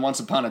Regina on Once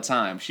Upon a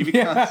Time. She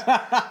becomes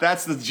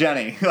that's the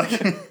Jenny.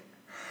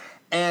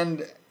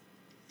 And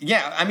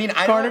yeah, I mean,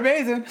 Carter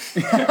Bazin.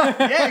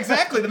 Yeah,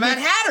 exactly. The Mad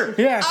Hatter.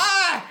 Yeah,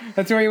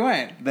 that's where he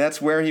went.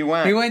 That's where he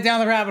went. He went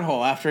down the rabbit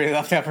hole after he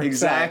left Upper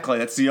Exactly.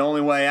 That's the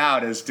only way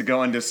out is to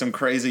go into some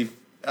crazy.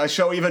 A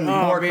show even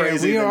more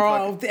crazy.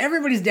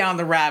 Everybody's down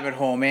the rabbit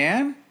hole,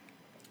 man.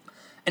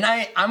 And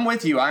I'm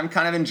with you. I'm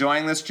kind of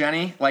enjoying this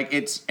Jenny. Like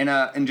it's in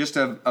just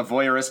a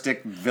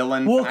voyeuristic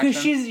villain. Well, because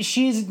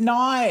she's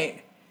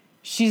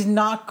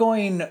not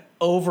going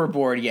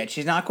overboard yet.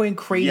 She's not going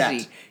crazy.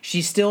 Yet.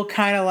 She's still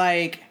kind of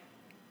like.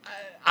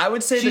 I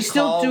would say she's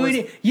still doing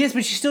it. Yes,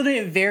 but she's still doing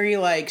it very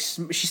like.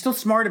 She's still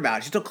smart about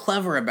it. She's still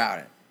clever about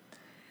it.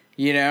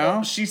 You know,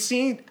 well, she's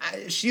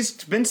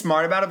been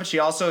smart about it, but she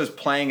also is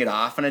playing it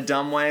off in a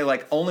dumb way.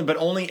 Like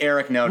only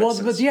Eric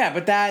notices. Well,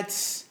 but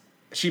that's.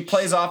 She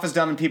plays off as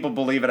dumb and people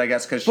believe it, I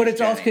guess, because she's But it's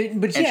Jenny. also,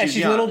 but yeah,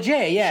 she's little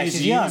J. Yeah,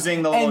 she's young.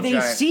 using the little J. J.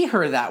 And they see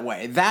her that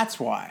way. That's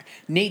why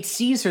Nate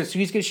sees her, so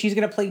she's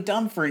gonna play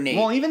dumb for Nate.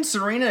 Well, even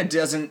Serena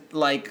doesn't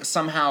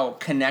somehow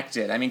connect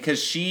it. I mean,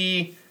 because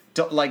she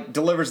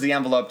delivers the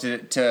envelope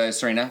to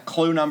Serena.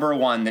 Clue number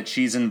 1 that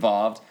she's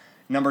involved.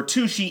 Number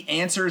 2, she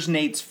answers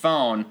Nate's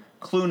phone.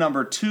 Clue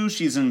number 2,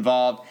 she's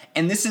involved.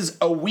 And this is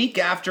a week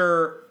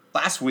after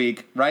last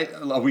week, right?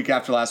 A week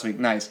after last week.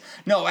 Nice.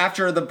 No,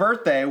 after the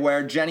birthday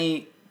where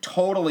Jenny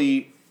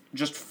totally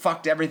just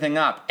fucked everything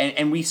up.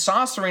 And we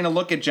saw Serena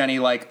look at Jenny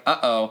like,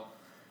 uh-oh,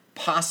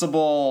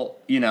 possible,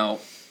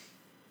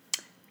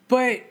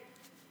 But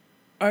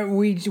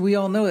we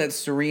all know that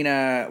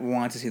Serena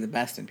wants to see the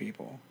best in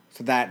people.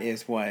 So that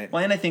is what...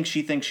 Well, and I think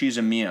she thinks she's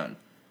immune,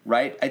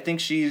 right? I think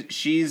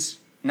she's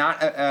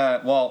not,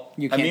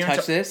 You can't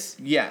touch this?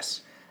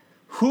 Yes.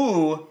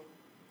 Who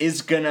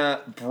is gonna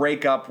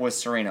break up with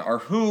Serena? Or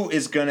who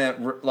is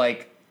gonna,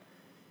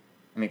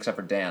 except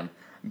for Dan.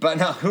 But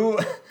no,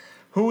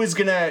 who is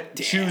gonna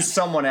choose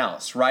someone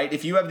else, right?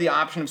 If you have the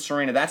option of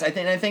Serena, I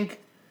think...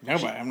 No,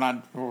 but I'm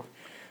not...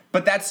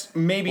 But that's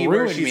maybe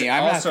where she's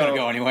I'm not gonna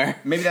go anywhere.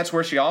 Maybe that's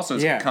where she also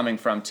is coming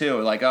from,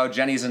 too. Like, oh,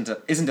 Jenny isn't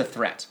a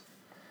threat.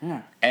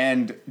 Yeah.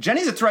 And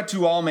Jenny's a threat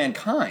to all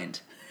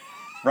mankind,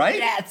 right?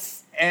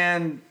 Yes.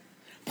 And,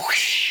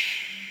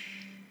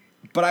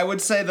 but I would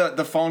say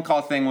the phone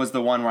call thing was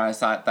the one where I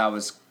thought that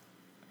was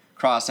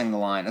crossing the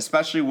line,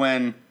 especially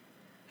when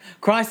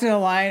crossing the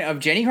line of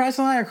Jenny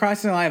crossing the line or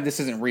crossing the line of this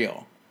isn't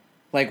real.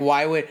 Like,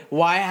 why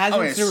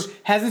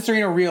hasn't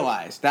Serena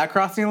realized that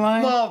crossing the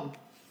line? Well,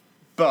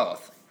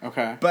 both.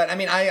 Okay. But I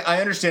mean, I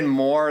understand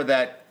more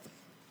that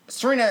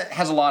Serena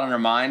has a lot on her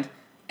mind.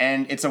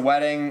 And it's a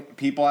wedding.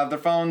 People have their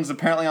phones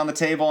apparently on the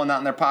table and not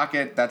in their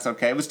pocket. That's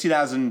okay. It was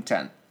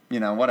 2010.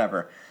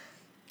 Whatever.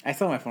 I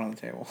still have my phone on the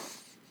table.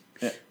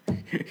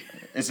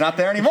 It's not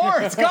there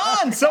anymore. It's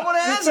gone. Someone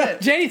has it.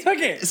 Jenny took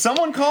it.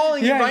 Someone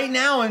calling you right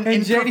now and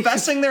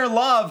professing their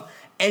love,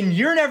 and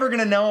you're never going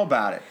to know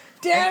about it.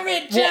 Damn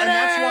it, Jenny! Well, and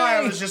that's why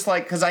I was just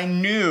like, because I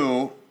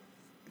knew...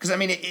 Because, I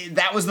mean,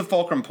 that was the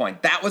fulcrum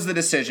point. That was the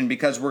decision,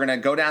 because we're going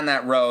to go down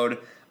that road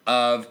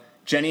of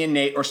Jenny and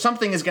Nate, or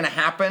something is going to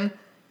happen...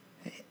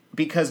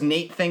 Because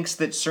Nate thinks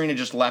that Serena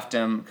just left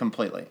him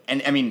completely.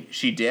 And, I mean,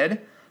 she did.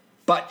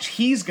 But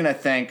he's going to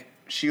think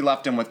she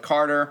left him with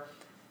Carter.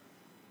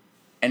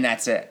 And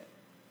that's it.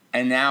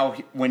 And now,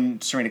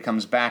 when Serena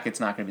comes back, it's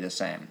not going to be the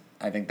same.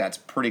 I think that's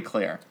pretty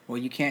clear. Well,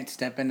 you can't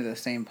step into the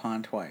same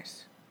pond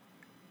twice.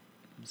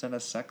 Is that a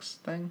sex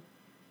thing?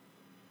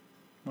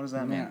 What does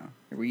that mean?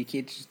 Well, you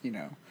can't just,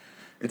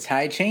 the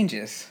tide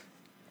changes.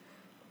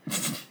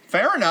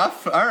 Fair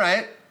enough. All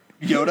right.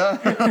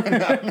 Yoda.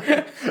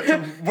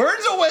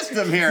 Words of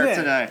wisdom here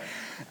today.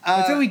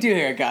 That's what we do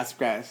here at Gossip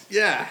Guys.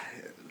 Yeah.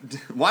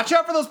 Watch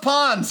out for those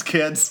ponds,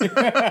 kids.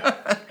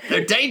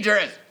 They're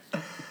dangerous.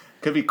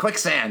 Could be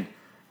quicksand.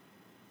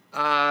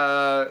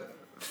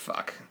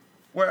 Fuck.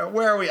 Where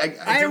are we?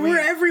 We're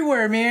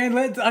everywhere, man.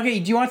 Let's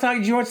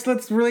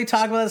really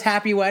talk about this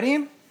happy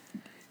wedding?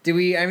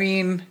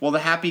 Well, the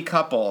happy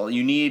couple,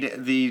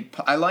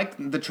 I like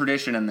the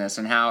tradition in this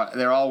and how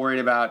they're all worried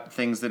about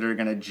things that are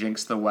going to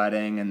jinx the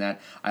wedding, and that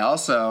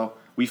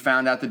we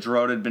found out that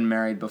Dorota had been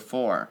married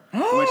before,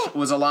 which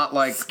was a lot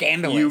like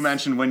scandalous. You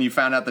mentioned when you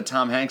found out that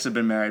Tom Hanks had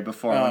been married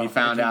before, when you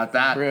found out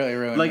that. Really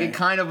ruined me. It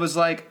kind of was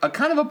like a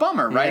a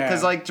bummer, right?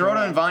 Because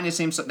Dorota and Vanya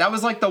that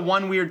was like the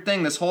one weird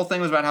thing. This whole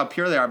thing was about how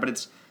pure they are, but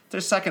it's their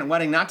second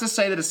wedding. Not to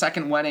say that a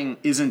second wedding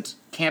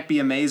can't be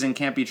amazing,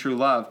 can't be true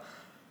love.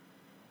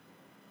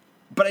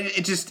 But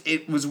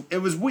it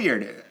was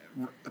weird,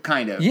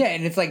 kind of. Yeah,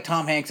 and it's like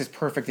Tom Hanks is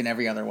perfect in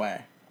every other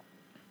way.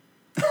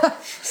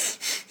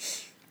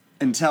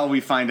 Until we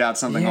find out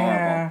something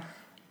horrible.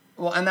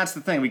 Well, and that's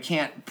the thing. We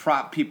can't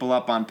prop people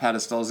up on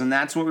pedestals, and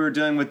that's what we were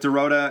doing with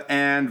Dorota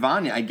and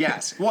Vanya, I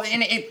guess. Well,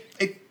 and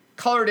it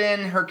colored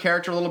in her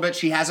character a little bit.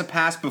 She has a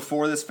past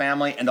before this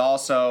family, and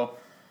also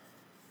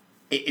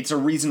it's a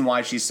reason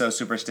why she's so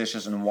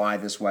superstitious and why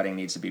this wedding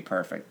needs to be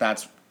perfect.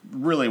 That's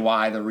really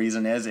why the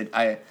reason is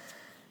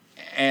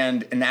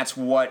and that's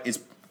what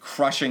is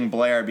crushing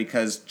Blair,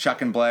 because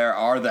Chuck and Blair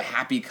are the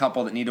happy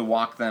couple that need to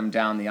walk them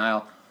down the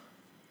aisle.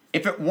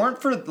 If it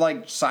weren't for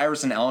like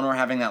Cyrus and Eleanor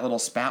having that little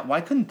spat, why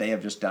couldn't they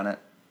have just done it?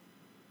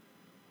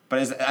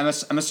 But I'm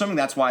assuming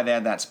that's why they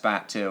had that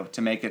spat too,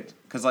 to make it,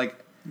 because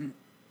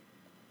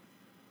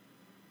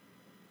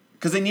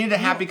they needed a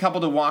happy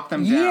couple to walk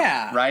them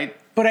down, right?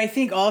 But I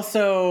think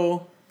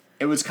also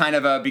it was kind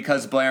of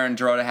because Blair and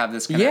Dorota have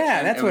this connection.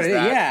 Yeah, that's what it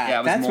is. Yeah,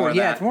 it was more of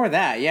that. It's more of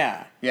that.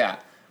 Yeah. Yeah.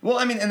 Well,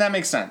 I mean, and that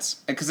makes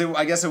sense, because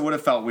I guess it would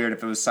have felt weird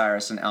if it was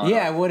Cyrus and Eleanor.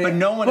 Yeah, but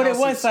no one. But else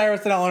it was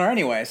Cyrus and Eleanor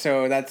anyway,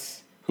 so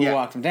that's who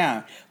walked them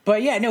down.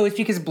 But yeah, no, it's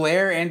because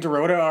Blair and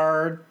Dorota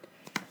are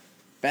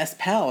best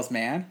pals,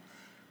 man.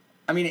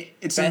 I mean,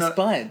 it's best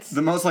buds.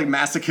 The most like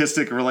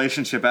masochistic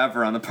relationship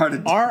ever on the part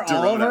of Are Dorota.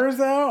 all of hers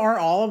though? Are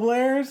all of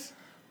Blair's?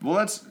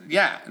 Well,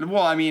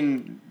 Well, I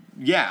mean,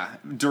 yeah,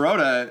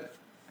 Dorota.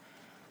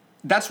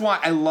 That's why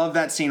I love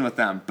that scene with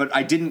them, but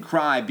I didn't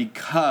cry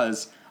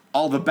because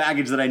all the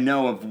baggage that I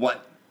know of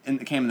what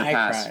came in the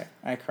past.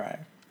 I cry.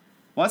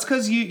 Well, that's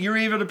because you're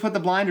able to put the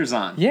blinders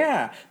on.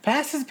 Yeah,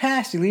 past is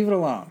past. You leave it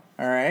alone.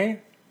 All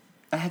right.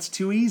 That's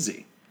too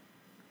easy.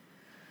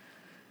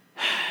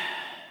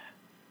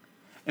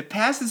 If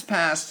past is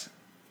past,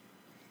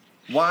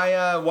 why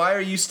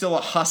are you still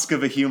a husk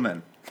of a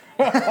human?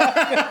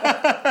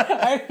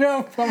 I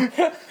know. Am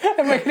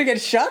I gonna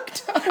get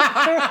shucked?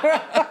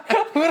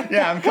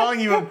 Yeah, I'm calling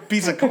you a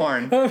piece of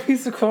corn. A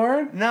piece of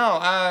corn?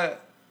 No,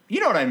 you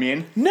know what I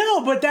mean.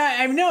 No, but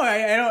I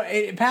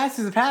don't. Past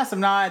is the past. I'm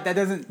not. That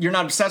doesn't. You're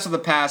not obsessed with the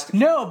past.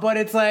 No, but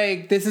it's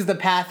like this is the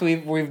path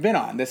we've been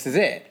on. This is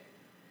it.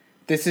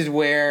 This is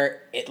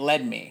where it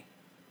led me.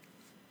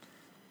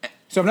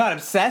 So I'm not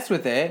obsessed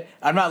with it.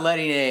 I'm not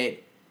letting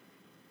it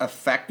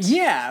affect.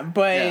 Yeah,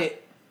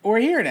 but we're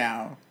here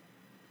now.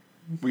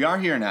 We are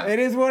here now. It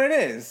is what it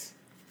is.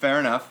 Fair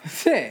enough.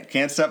 That's it.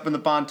 Can't step in the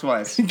pond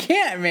twice. You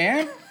can't,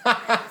 man.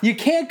 You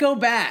can't go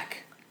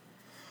back.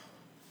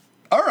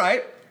 All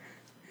right.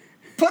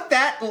 Put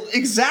that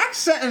exact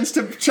sentence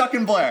to Chuck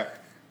and Blair.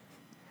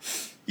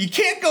 You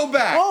can't go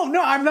back. Oh,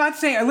 no, I'm not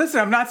saying...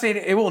 Listen, I'm not saying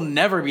it will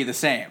never be the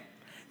same.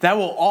 That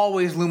will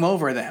always loom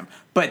over them.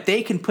 But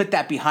they can put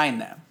that behind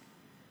them.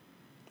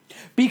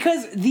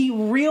 Because the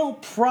real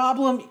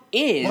problem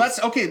is... Well, that's...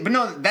 Okay, but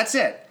no, that's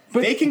it.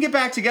 But they can get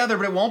back together,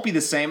 but it won't be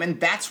the same. And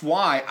that's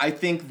why I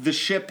think the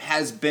ship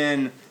has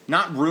been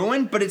not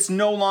ruined, but it's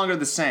no longer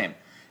the same.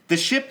 The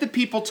ship that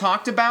people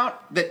talked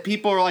about, that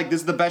people are like,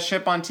 this is the best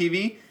ship on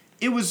TV...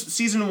 It was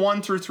season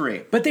 1 through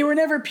 3. But they were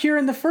never pure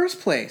in the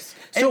first place.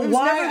 So it was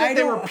never that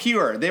they were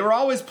pure. They were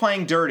always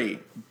playing dirty.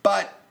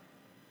 But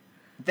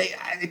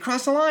it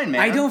crossed the line,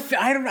 man. I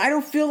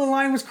don't feel the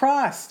line was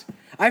crossed.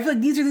 I feel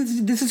like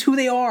this is who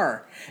they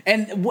are.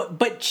 And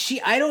but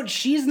she's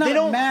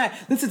not mad.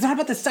 Listen, it's not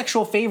about the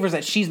sexual favors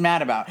that she's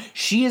mad about.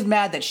 She is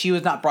mad that she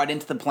was not brought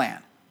into the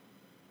plan.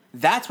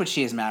 That's what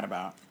she is mad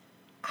about.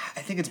 I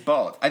think it's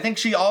both. I think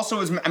she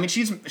also is. I mean,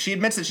 she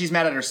admits that she's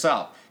mad at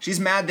herself. She's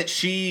mad that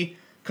she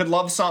could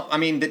love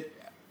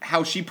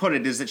how she put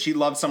it is that she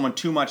loved someone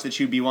too much that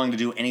she would be willing to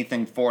do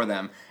anything for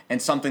them, and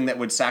something that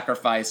would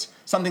sacrifice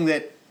something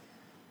that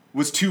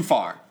was too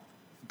far.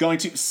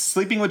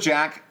 Sleeping with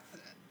Jack,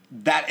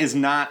 that is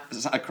not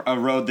a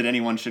road that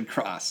anyone should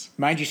cross.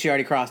 Mind you, she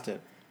already crossed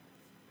it.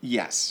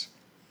 Yes.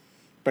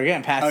 But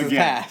again, past is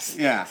past.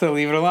 Yeah. So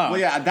leave it alone. Well,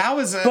 yeah, that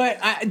was. But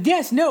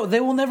they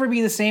will never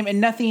be the same, and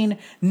nothing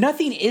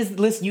is.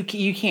 Listen,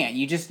 you can't.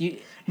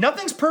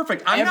 Nothing's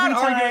perfect. I'm not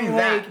arguing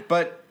that,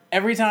 but.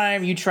 Every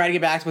time you try to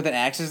get back with an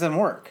ex, it doesn't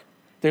work.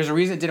 There's a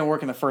reason it didn't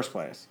work in the first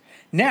place.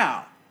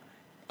 Now,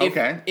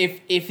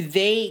 if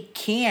they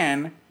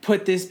can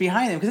put this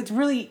behind them, because it's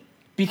really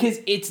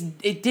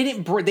they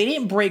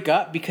didn't break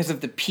up because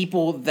of the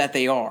people that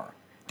they are.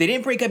 They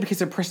didn't break up because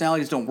their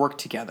personalities don't work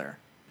together.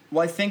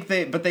 Well, I think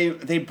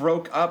they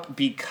broke up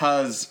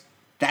because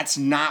that's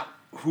not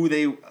who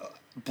they.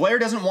 Blair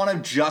doesn't want to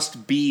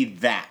just be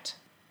that.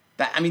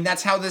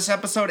 That's how this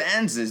episode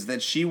ends. Is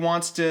that she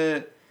wants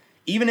to.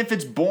 Even if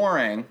it's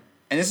boring,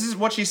 and this is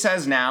what she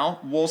says now,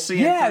 we'll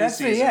see in 3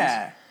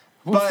 seasons.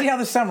 We'll see how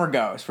the summer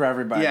goes for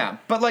everybody. Yeah,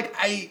 but like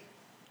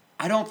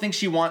I don't think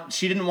she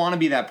didn't want to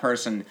be that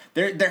person.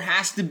 There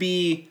has to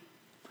be.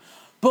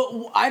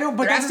 But I don't.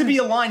 But there has to be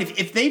a line.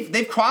 If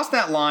they've crossed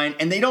that line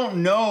and they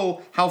don't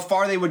know how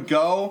far they would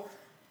go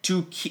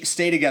to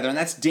stay together, and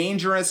that's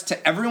dangerous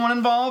to everyone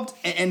involved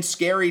and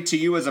scary to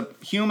you as a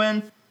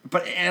human.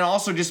 But it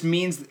also just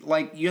means,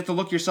 like, you have to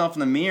look yourself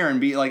in the mirror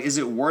and be like, is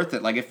it worth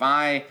it? Like, if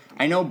I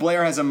know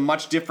Blair has a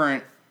much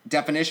different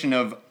definition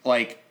of,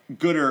 like,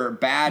 good or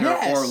bad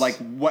or like,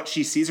 what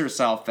she sees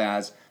herself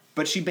as.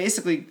 But she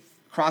basically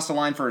crossed the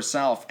line for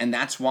herself, and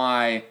that's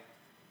why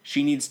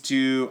she needs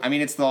to...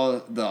 it's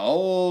the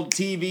old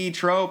TV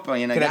trope.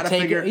 I gotta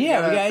figure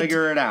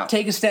it out.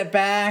 Take a step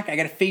back. I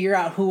gotta figure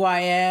out who I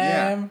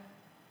am.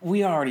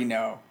 we already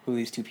know who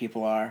these two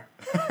people are.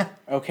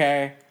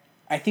 Okay?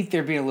 I think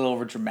they're being a little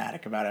over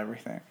dramatic about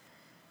everything.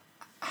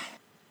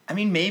 I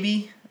mean,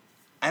 maybe.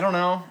 I don't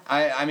know.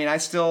 I mean,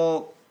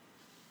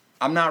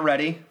 I'm not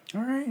ready.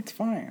 All right, it's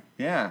fine.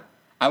 Yeah.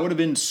 I would have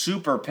been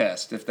super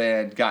pissed if they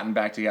had gotten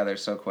back together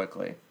so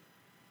quickly.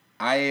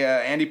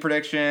 Andy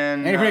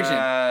prediction.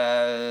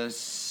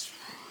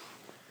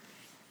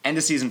 End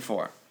of season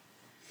 4.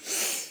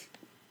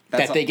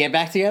 That they get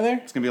back together?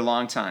 It's going to be a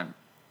long time.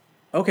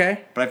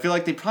 Okay. But I feel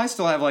like they probably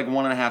still have like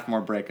 1.5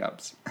 more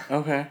breakups.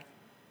 Okay.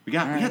 We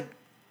got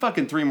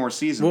fucking 3 more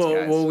seasons,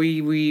 guys. Well,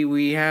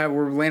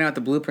 we're laying out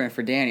the blueprint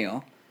for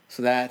Daniel,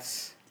 so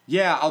that's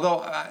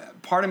although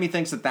part of me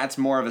thinks that that's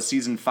more of a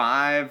season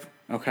 5.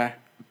 Okay.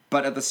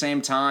 But at the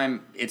same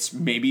time, it's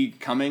maybe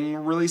coming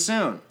really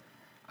soon.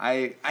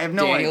 I have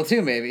no idea. Daniel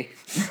too, maybe.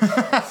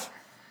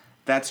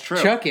 That's true.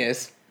 Chuck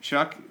is.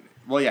 Chuck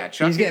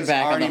He's getting is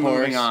back on already the horse,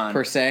 moving on.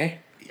 per se.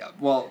 Yeah,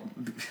 well,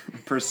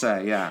 per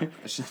se, yeah.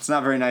 It's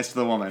not very nice to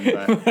the woman,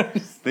 but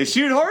they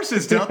shoot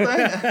horses, don't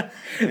they?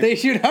 They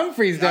shoot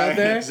Humphreys, don't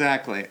they?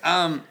 Exactly.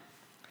 I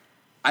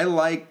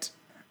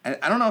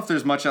don't know if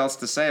there's much else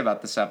to say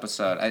about this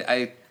episode.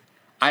 I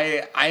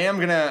am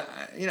gonna,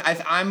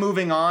 I'm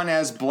moving on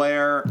as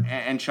Blair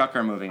and Chuck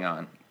are moving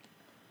on.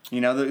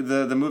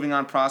 The moving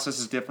on process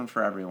is different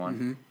for everyone.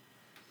 Mm-hmm.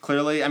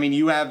 Clearly, I mean,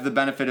 you have the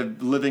benefit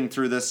of living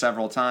through this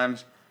several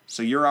times,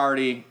 so you're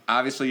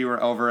obviously you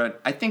were over it.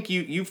 I think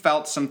you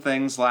felt some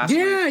things last week.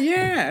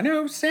 Yeah. No,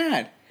 I was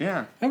sad.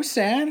 Yeah. I was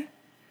sad.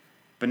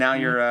 But now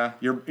you're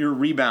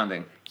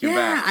rebounding. You're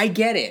back. I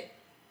get it.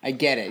 I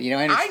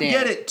understand. I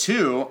get it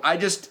too.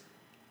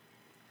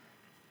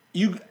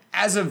 You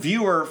as a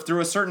viewer,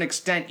 through a certain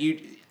extent,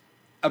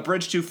 a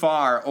bridge too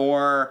far,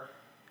 or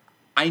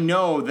I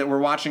know that we're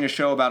watching a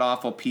show about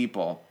awful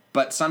people,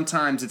 but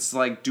sometimes it's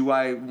like, do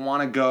I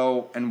want to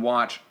go and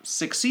watch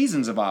 6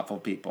 seasons of awful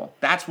people?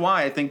 That's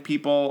why I think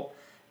people,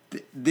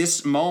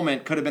 this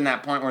moment could have been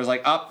that point where it's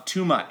like,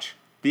 too much.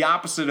 The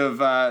opposite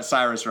of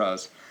Cyrus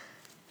Rose.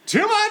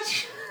 Too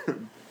much!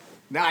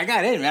 No, I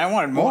got it, man. I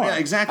wanted more. Yeah,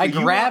 exactly. I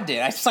grabbed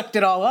it. I sucked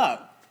it all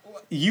up.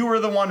 You were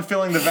the one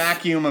filling the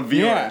vacuum of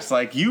viewers. Yeah.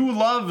 Like, you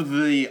love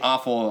the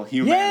awful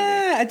humanity.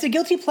 Yeah, it's a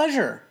guilty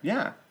pleasure.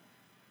 Yeah.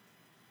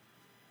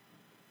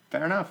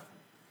 Fair enough.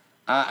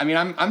 I mean,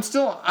 I'm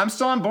still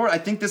on board. I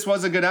think this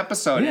was a good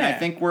episode. Yeah. And I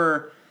think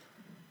we're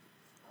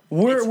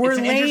laying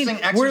interesting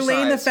we're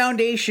laying the exercise.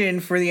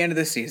 foundation for the end of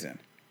the season.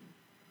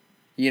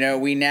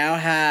 We now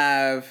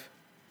have.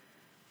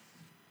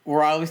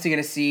 We're obviously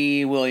going to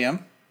see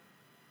William.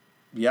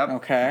 Yep.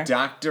 Okay.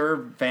 Dr.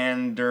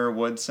 Vander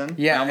Woodson.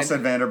 Yeah, I almost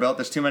said Vanderbilt.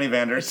 There's too many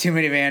Vanders. Too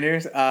many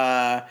Vanders.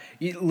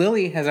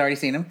 Lily has already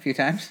seen him a few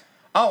times.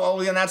 Oh, well,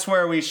 then that's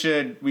where we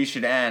should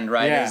end,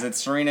 right? Yeah. Is that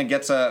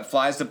Serena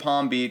flies to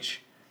Palm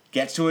Beach,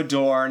 gets to a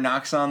door,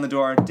 knocks on the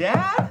door.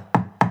 Dad?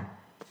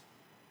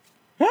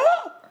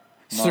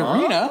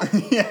 Serena?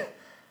 Yeah.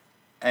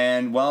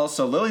 And,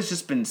 so Lily's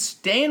just been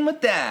staying with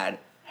Dad.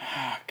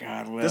 Oh,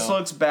 God, Lil. This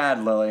looks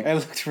bad, Lily. It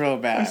looks real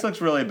bad. This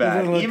looks really bad.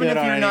 Doesn't look Even good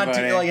if you're on not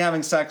anybody.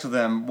 having sex with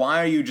him,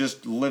 why are you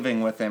just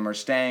living with him or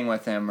staying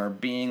with him or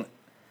being...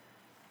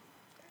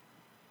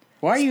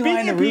 Why are you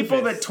lying Speaking to of people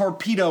Rufus? that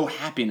torpedo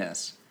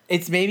happiness...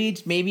 Maybe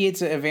it's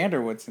a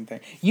Vanderwoodson thing.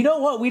 You know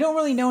what? We don't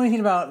really know anything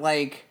about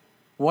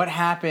what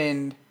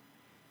happened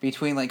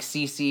between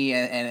Cece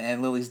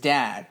and Lily's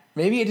dad.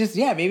 Maybe it's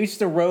just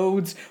the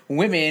Rhodes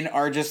women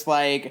are just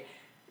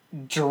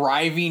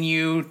driving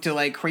you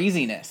to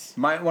craziness.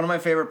 One of my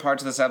favorite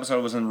parts of this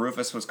episode was when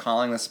Rufus was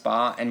calling the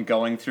spa and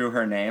going through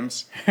her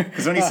names.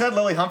 Because when he said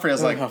Lily Humphrey, I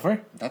was Lily like, Humphrey?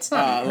 That's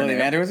not her Lily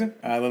name.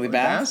 Vanderwoodson? Lily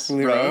Bass?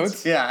 Lily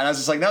Rhodes? Yeah, and I was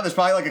just like, no, there's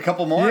probably a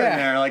couple more in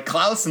there, like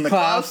Klaus and the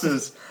Klaus.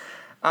 Klauses.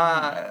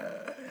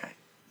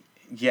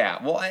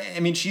 Yeah, well, I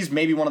mean, she's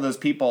maybe one of those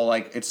people,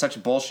 it's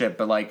such bullshit,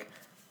 but,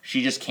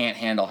 she just can't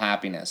handle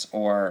happiness.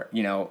 Or,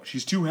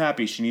 she's too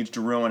happy, she needs to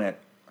ruin it.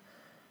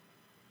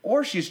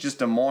 Or she's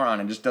just a moron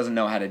and just doesn't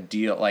know how to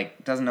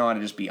doesn't know how to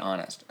just be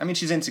honest. I mean,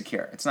 she's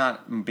insecure. It's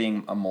not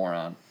being a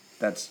moron.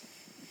 That's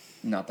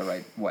not the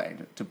right way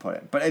to put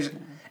it. But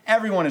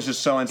everyone is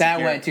just so insecure.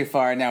 That went too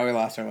far. Now we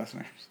lost our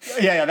listeners.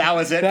 Yeah, that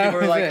was it.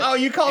 People were like, it. oh,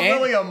 you called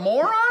Lily a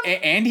moron?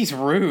 Andy's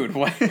rude.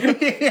 What?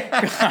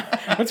 God,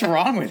 what's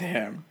wrong with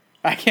him?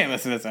 I can't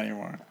listen to this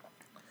anymore.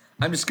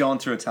 I'm just going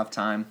through a tough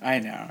time. I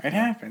know. It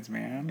happens,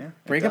 man. Yeah,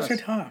 Breakups does. are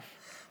tough.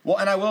 Well,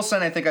 and I will say,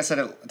 and I think I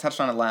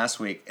touched on it last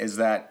week, is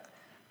that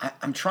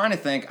I'm trying to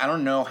think, I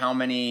don't know how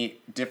many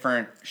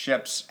different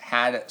ships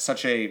had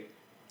such a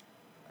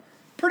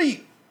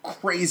pretty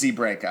crazy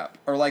breakup,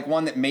 or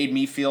one that made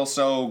me feel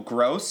so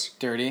gross.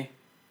 Dirty.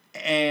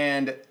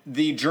 And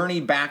the journey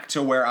back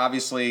to where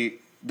obviously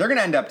they're going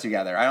to end up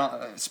together.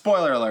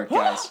 Spoiler alert,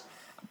 guys.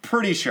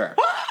 Pretty sure.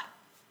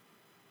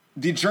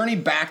 The journey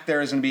back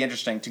there is going to be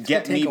interesting. To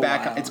get me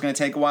back, it's going to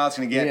take a while. It's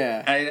going to get...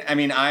 Yeah. I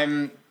mean,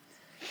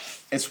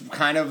 it's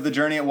kind of the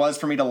journey it was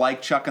for me to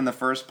like Chuck in the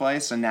first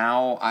place, and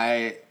now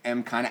I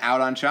am kind of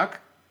out on Chuck.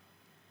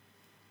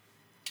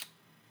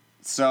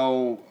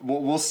 So,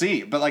 we'll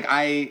see. But,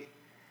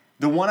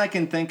 the one I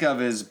can think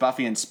of is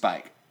Buffy and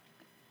Spike.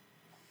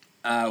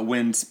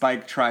 when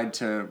Spike tried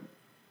to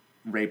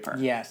rape her.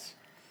 Yes.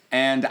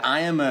 And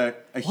I am a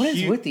What is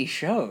huge with these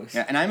shows?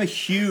 and I'm a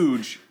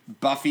huge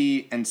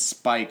Buffy and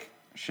Spike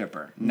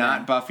shipper,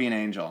 not Buffy and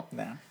Angel.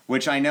 No.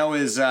 Which I know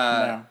is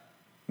No.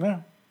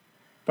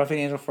 Buffy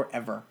and Angel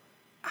forever.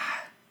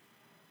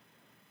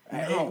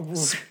 no.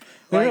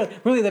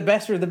 Really, the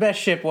best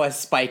ship was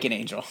Spike and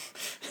Angel.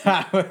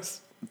 That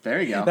was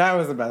There you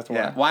go. the best one.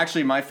 Yeah. Well,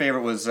 actually, my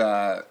favorite was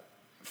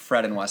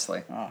Fred and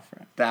Wesley. Oh,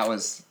 Fred.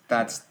 That's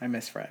I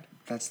miss Fred.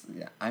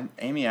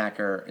 Amy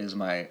Acker is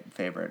my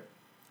favorite.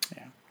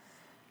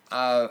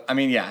 Yeah. I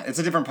mean, yeah, it's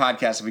a different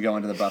podcast if we go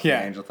into the Buffy Yeah.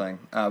 and Angel thing.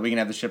 We can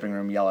have the shipping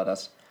room yell at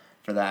us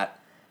for that.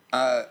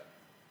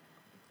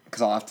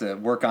 Because I'll have to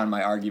work on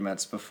my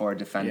arguments before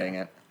defending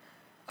it.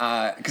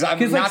 Because I'm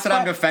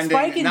defending.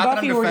 Spike and not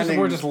Buffy that I'm defending.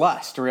 were just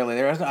lust. Really,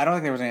 I don't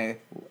think there was any.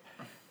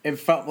 It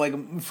felt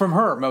like from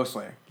her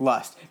mostly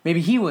lust.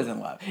 Maybe he was in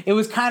love. It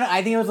was kind of.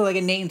 I think it was like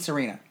a Nate and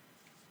Serena.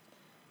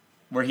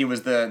 Where he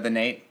was the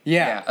Nate.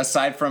 Yeah.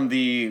 Aside from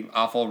the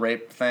awful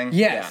rape thing.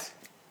 Yes.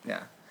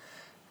 Yeah.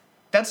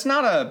 That's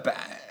not a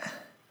bad.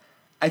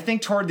 I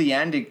think toward the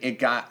end it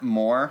got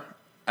more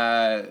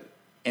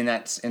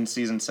in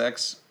season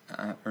 6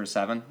 or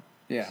 7.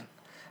 Yeah.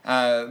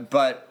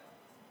 But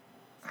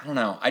I don't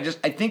know. I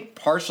think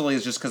partially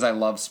is just because I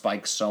love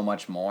Spike so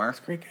much more.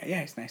 Great guy.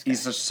 Yeah, he's a nice guy.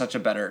 He's such a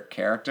better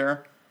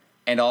character,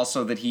 and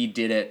also that he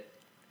did it.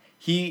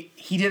 He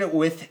did it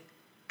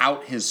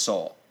without his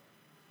soul.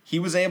 He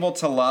was able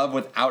to love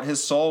without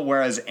his soul,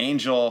 whereas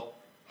Angel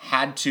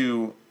had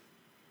to,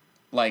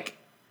 like,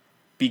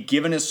 be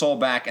given his soul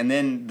back, and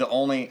then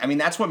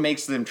that's what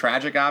makes them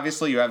tragic.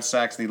 Obviously, you have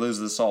sex and he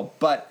loses his soul,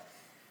 but.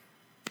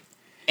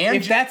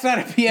 If that's not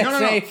a PSA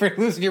No. for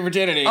losing your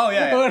virginity. Oh,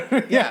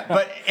 yeah. Yeah,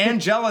 but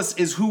Angelus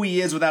is who he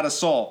is without a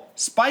soul.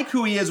 Spike,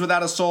 who he is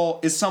without a soul,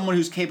 is someone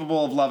who's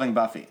capable of loving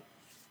Buffy.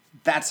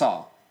 That's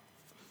all.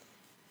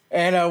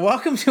 And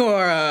welcome to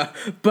our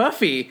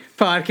Buffy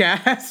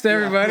podcast,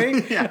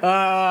 everybody. Yeah.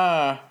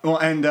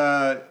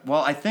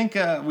 I think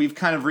we've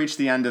kind of reached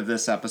the end of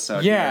this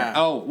episode. Yeah. Here.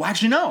 Oh, well,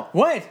 actually, no.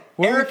 What?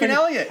 Eric and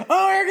Elliot.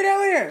 Oh, Eric and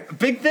Elliot.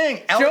 Big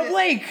thing. Joe Elliot,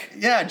 Blake.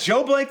 Yeah,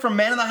 Joe Blake from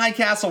Man in the High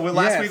Castle.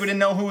 Last Yes. week we didn't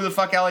know who the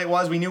fuck Elliot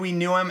was. We knew we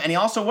knew him. And he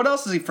also, what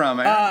else is he from?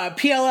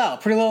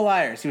 PLL, Pretty Little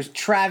Liars. He was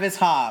Travis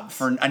Hobbs.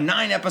 For a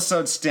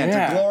 9-episode stint.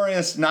 Yeah. A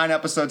glorious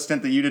 9-episode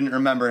stint that you didn't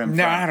remember him from.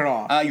 No, not at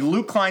all.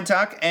 Luke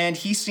Kleintuck, and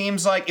he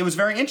seems like it was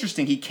very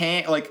interesting. He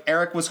can't, like,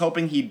 Eric was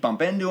hoping he'd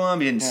bump into him.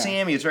 He didn't see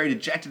him. He was very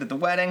dejected at the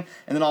wedding.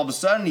 And then all of a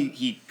sudden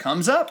he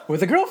comes up.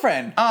 With a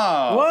girlfriend.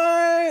 Oh.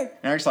 What?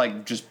 And Eric's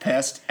like just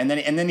pissed. And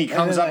then he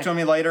comes up to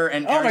me later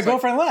and Oh, Eric's my like,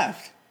 girlfriend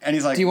left. and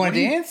he's like, Do you want "What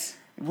to are dance?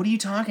 What are you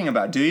talking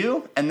about? Do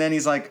you?" And then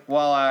he's like,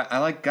 "Well, I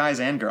like guys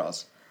and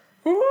girls."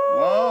 Ooh.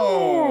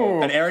 Whoa.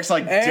 And Eric's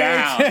like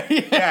down.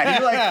 Yeah,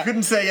 he like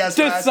couldn't say yes.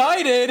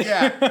 Decided.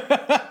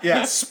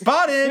 Yeah,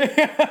 spotted.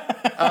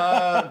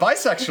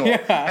 Bisexual.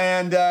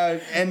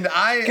 Yeah. And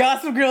I.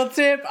 Gossip Girl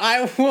tip,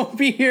 I won't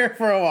be here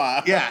for a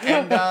while. Yeah,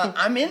 and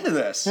I'm into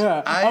this.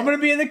 Yeah. I'm going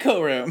to be in the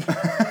coat room.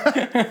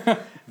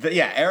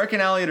 Eric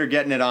and Elliot are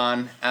getting it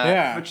on.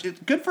 Which is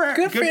good for Eric.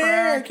 Good for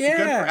Eric, yeah.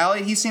 Good for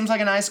Elliot. He seems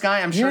like a nice guy.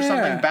 I'm sure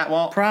something bad.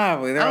 Well,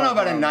 probably. I don't know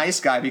about a nice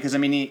guy because, I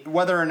mean,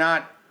 whether or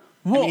not.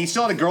 He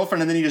still had a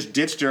girlfriend and then he just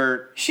ditched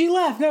her. She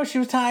left. No, she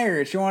was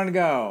tired. She wanted to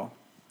go.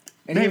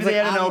 And Maybe he was they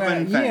had an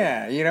open thing.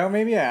 Yeah,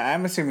 maybe,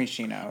 I'm assuming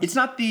she knows. It's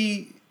not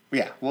the.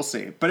 Yeah, we'll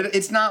see. But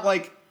it's not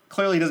like.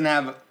 Clearly, he doesn't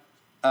have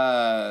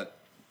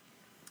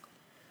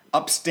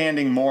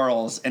upstanding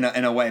morals in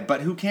a way.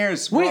 But who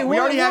cares? Wait, we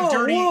already have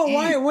Dirty E.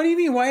 Why? What do you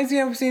mean? Why does he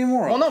have upstanding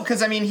morals? Well, no,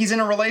 because, I mean, he's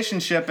in a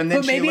relationship and then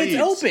but maybe she leaves.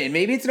 it's open.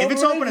 Maybe it's an open. If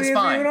it's open, it's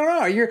fine. You don't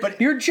know.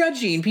 You're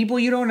judging people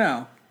you don't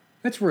know.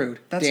 That's rude,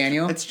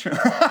 Daniel. That's true.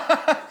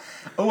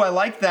 Oh, I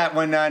like that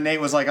when Nate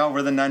was like, "Oh,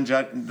 we're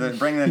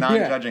bringing the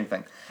non-judging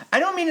thing." I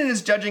don't mean it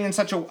as judging in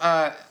such a.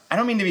 I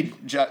don't mean to be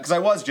because I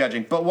was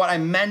judging, but what I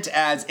meant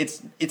as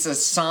it's a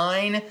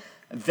sign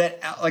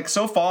that like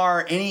so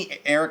far any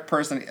Eric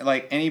person,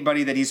 like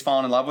anybody that he's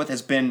fallen in love with,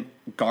 has been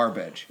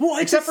garbage. Well,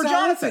 except for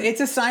Jonathan.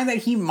 It's a sign that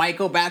he might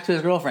go back to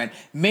his girlfriend.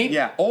 Maybe.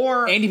 Yeah.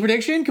 Or Andy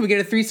prediction? Can we get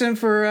a threesome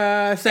for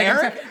second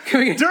Eric? time? Can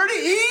we get, Dirty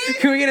E?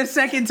 Can we get a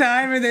second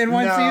time in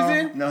one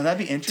season? No, that'd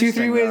be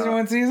interesting. 2-3 ways in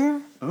one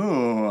season?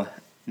 Ooh,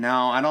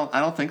 no, I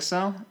don't think so.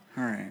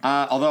 All right.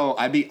 Although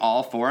I'd be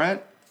all for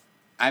it.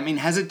 I mean,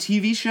 has a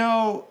TV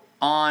show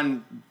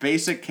on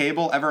basic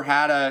cable ever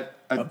had a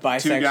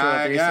bisexual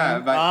two-guy?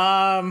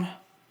 threesome? Yeah,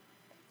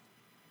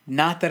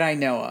 not that I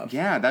know of.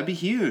 yeah, that'd be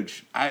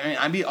huge.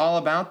 I'd be all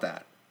about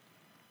that.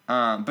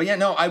 But yeah,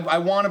 no, I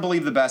want to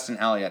believe the best in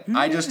Elliot.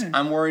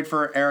 I'm worried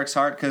for Eric's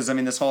heart because, I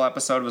mean, this whole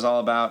episode was all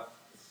about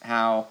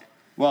how,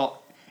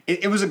 well,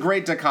 it was a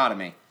great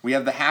dichotomy. We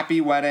have the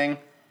happy wedding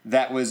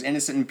that was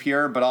innocent and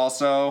pure, but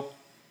also...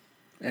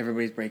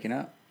 Everybody's breaking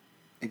up.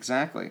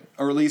 Exactly.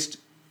 Or at least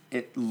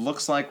it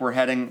looks like we're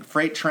heading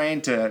freight train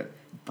to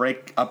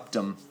break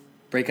updom.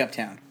 Break up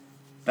town.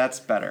 That's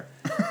better.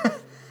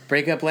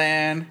 Break up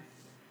land.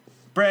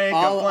 Break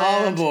up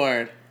land. All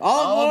aboard.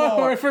 All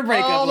aboard for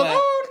break up land.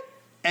 Aboard.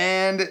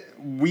 And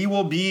we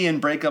will be in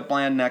Breakup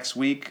Land next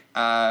week.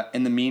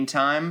 In the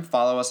meantime,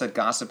 follow us at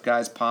Gossip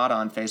Guys Pod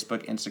on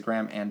Facebook,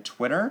 Instagram, and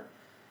Twitter.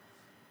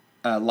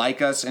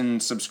 Like us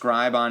and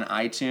subscribe on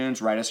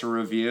iTunes. Write us a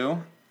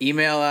review.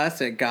 Email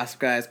us at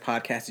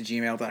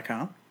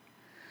gossipguyspodcast@gmail.com.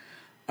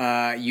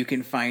 You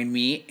can find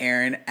me,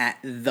 Aaron, at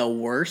The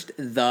Worst,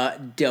 the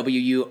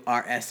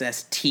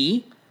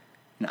WURSST.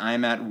 And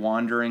I'm at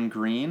Wandering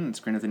Green. It's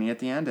green with an E at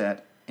the end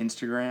at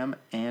Instagram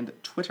and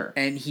Twitter.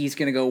 And he's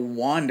going to go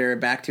wander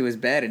back to his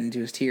bed and into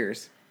his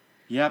tears.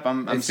 Yep,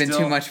 It's been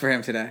too much for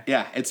him today.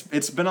 Yeah,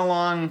 it's been a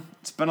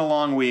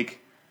long week,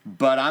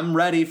 but I'm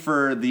ready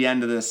for the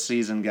end of this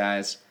season,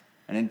 guys.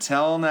 And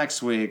until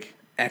next week,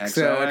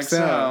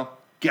 XOXO.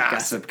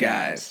 Gossip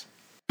Guys.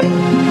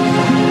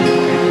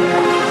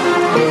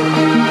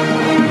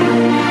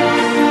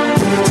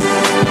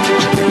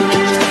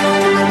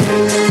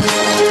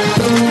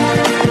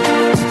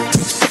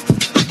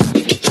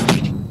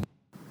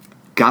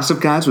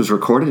 Gossip Guys was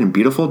recorded in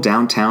beautiful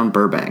downtown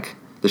Burbank.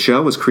 The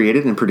show was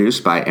created and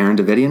produced by Aaron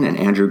Davidian and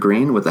Andrew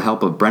Green with the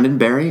help of Brendan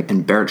Barry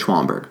and Barrett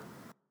Schwalmberg.